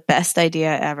sitting on the best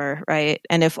idea ever, right?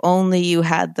 And if only you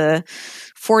had the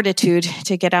fortitude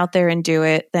to get out there and do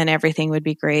it, then everything would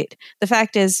be great. The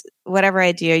fact is, whatever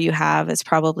idea you have is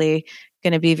probably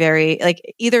going to be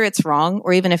either it's wrong,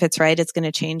 or even if it's right, it's going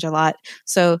to change a lot.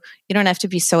 So you don't have to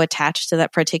be so attached to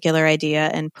that particular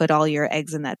idea and put all your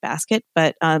eggs in that basket.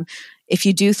 But if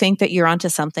you do think that you're onto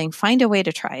something, find a way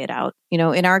to try it out.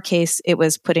 In our case, it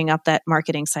was putting up that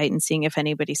marketing site and seeing if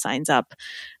anybody signs up.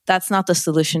 That's not the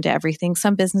solution to everything.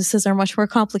 Some businesses are much more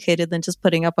complicated than just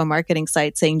putting up a marketing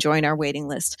site saying, join our waiting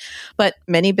list. But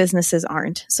many businesses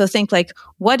aren't. So think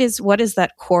what is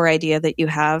that core idea that you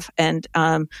have, and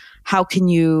how can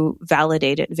you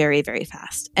validate it very, very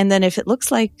fast? And then if it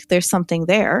looks like there's something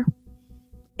there,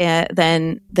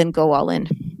 then go all in.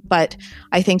 But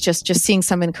I think just seeing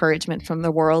some encouragement from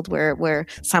the world where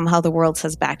somehow the world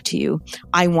says back to you,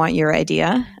 I want your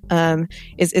idea,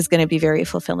 is going to be very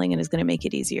fulfilling and is going to make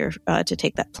it easier to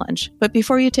take that plunge. But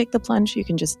before you take the plunge, you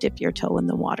can just dip your toe in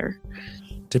the water.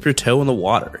 Dip your toe in the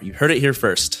water. You heard it here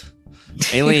first.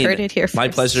 Aileen, heard it here first. My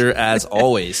pleasure as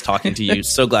always talking to you.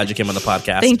 So glad you came on the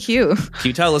podcast. Thank you. Can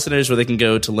you tell listeners where they can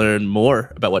go to learn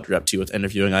more about what you're up to with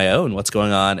Interviewing.io and what's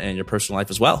going on in your personal life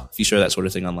as well, if you share that sort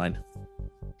of thing online?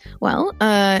 Well,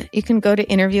 you can go to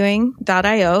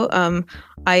Interviewing.io.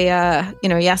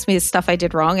 You asked me the stuff I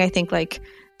did wrong. I think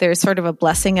there's sort of a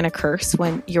blessing and a curse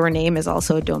when your name is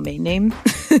also a domain name,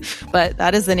 but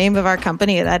that is the name of our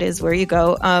company. That is where you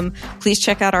go. Please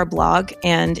check out our blog.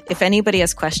 And if anybody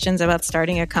has questions about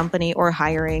starting a company or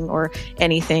hiring or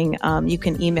anything, you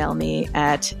can email me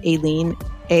at Aileen,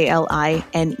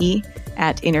 ALINE,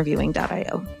 at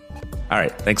Interviewing.io. All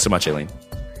right. Thanks so much, Aileen.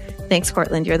 Thanks,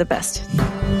 Courtland. You're the best.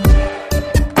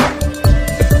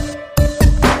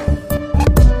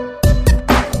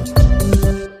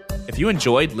 If you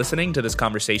enjoyed listening to this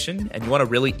conversation and you want a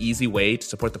really easy way to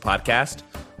support the podcast,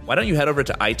 why don't you head over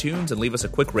to iTunes and leave us a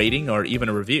quick rating or even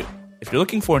a review? If you're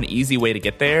looking for an easy way to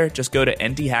get there, just go to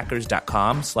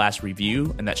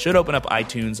ndhackers.com/review, and that should open up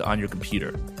iTunes on your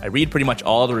computer. I read pretty much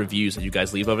all the reviews that you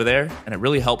guys leave over there, and it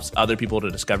really helps other people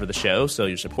to discover the show, so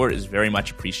your support is very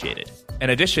much appreciated. In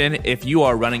addition, if you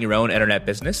are running your own internet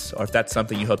business, or if that's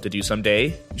something you hope to do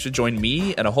someday, you should join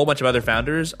me and a whole bunch of other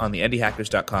founders on the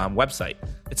ndhackers.com website.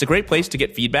 It's a great place to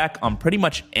get feedback on pretty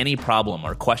much any problem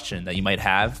or question that you might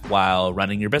have while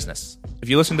running your business. If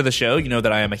you listen to the show, you know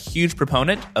that I am a huge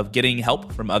proponent of getting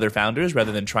help from other founders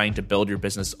rather than trying to build your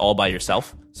business all by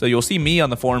yourself. So you'll see me on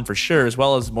the forum for sure, as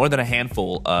well as more than a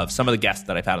handful of some of the guests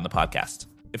that I've had on the podcast.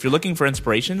 If you're looking for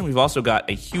inspiration, we've also got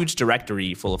a huge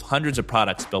directory full of hundreds of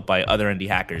products built by other indie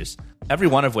hackers, every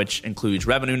one of which includes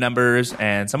revenue numbers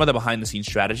and some of the behind-the-scenes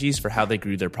strategies for how they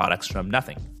grew their products from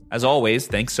nothing. As always,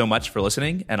 thanks so much for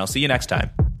listening, and I'll see you next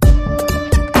time.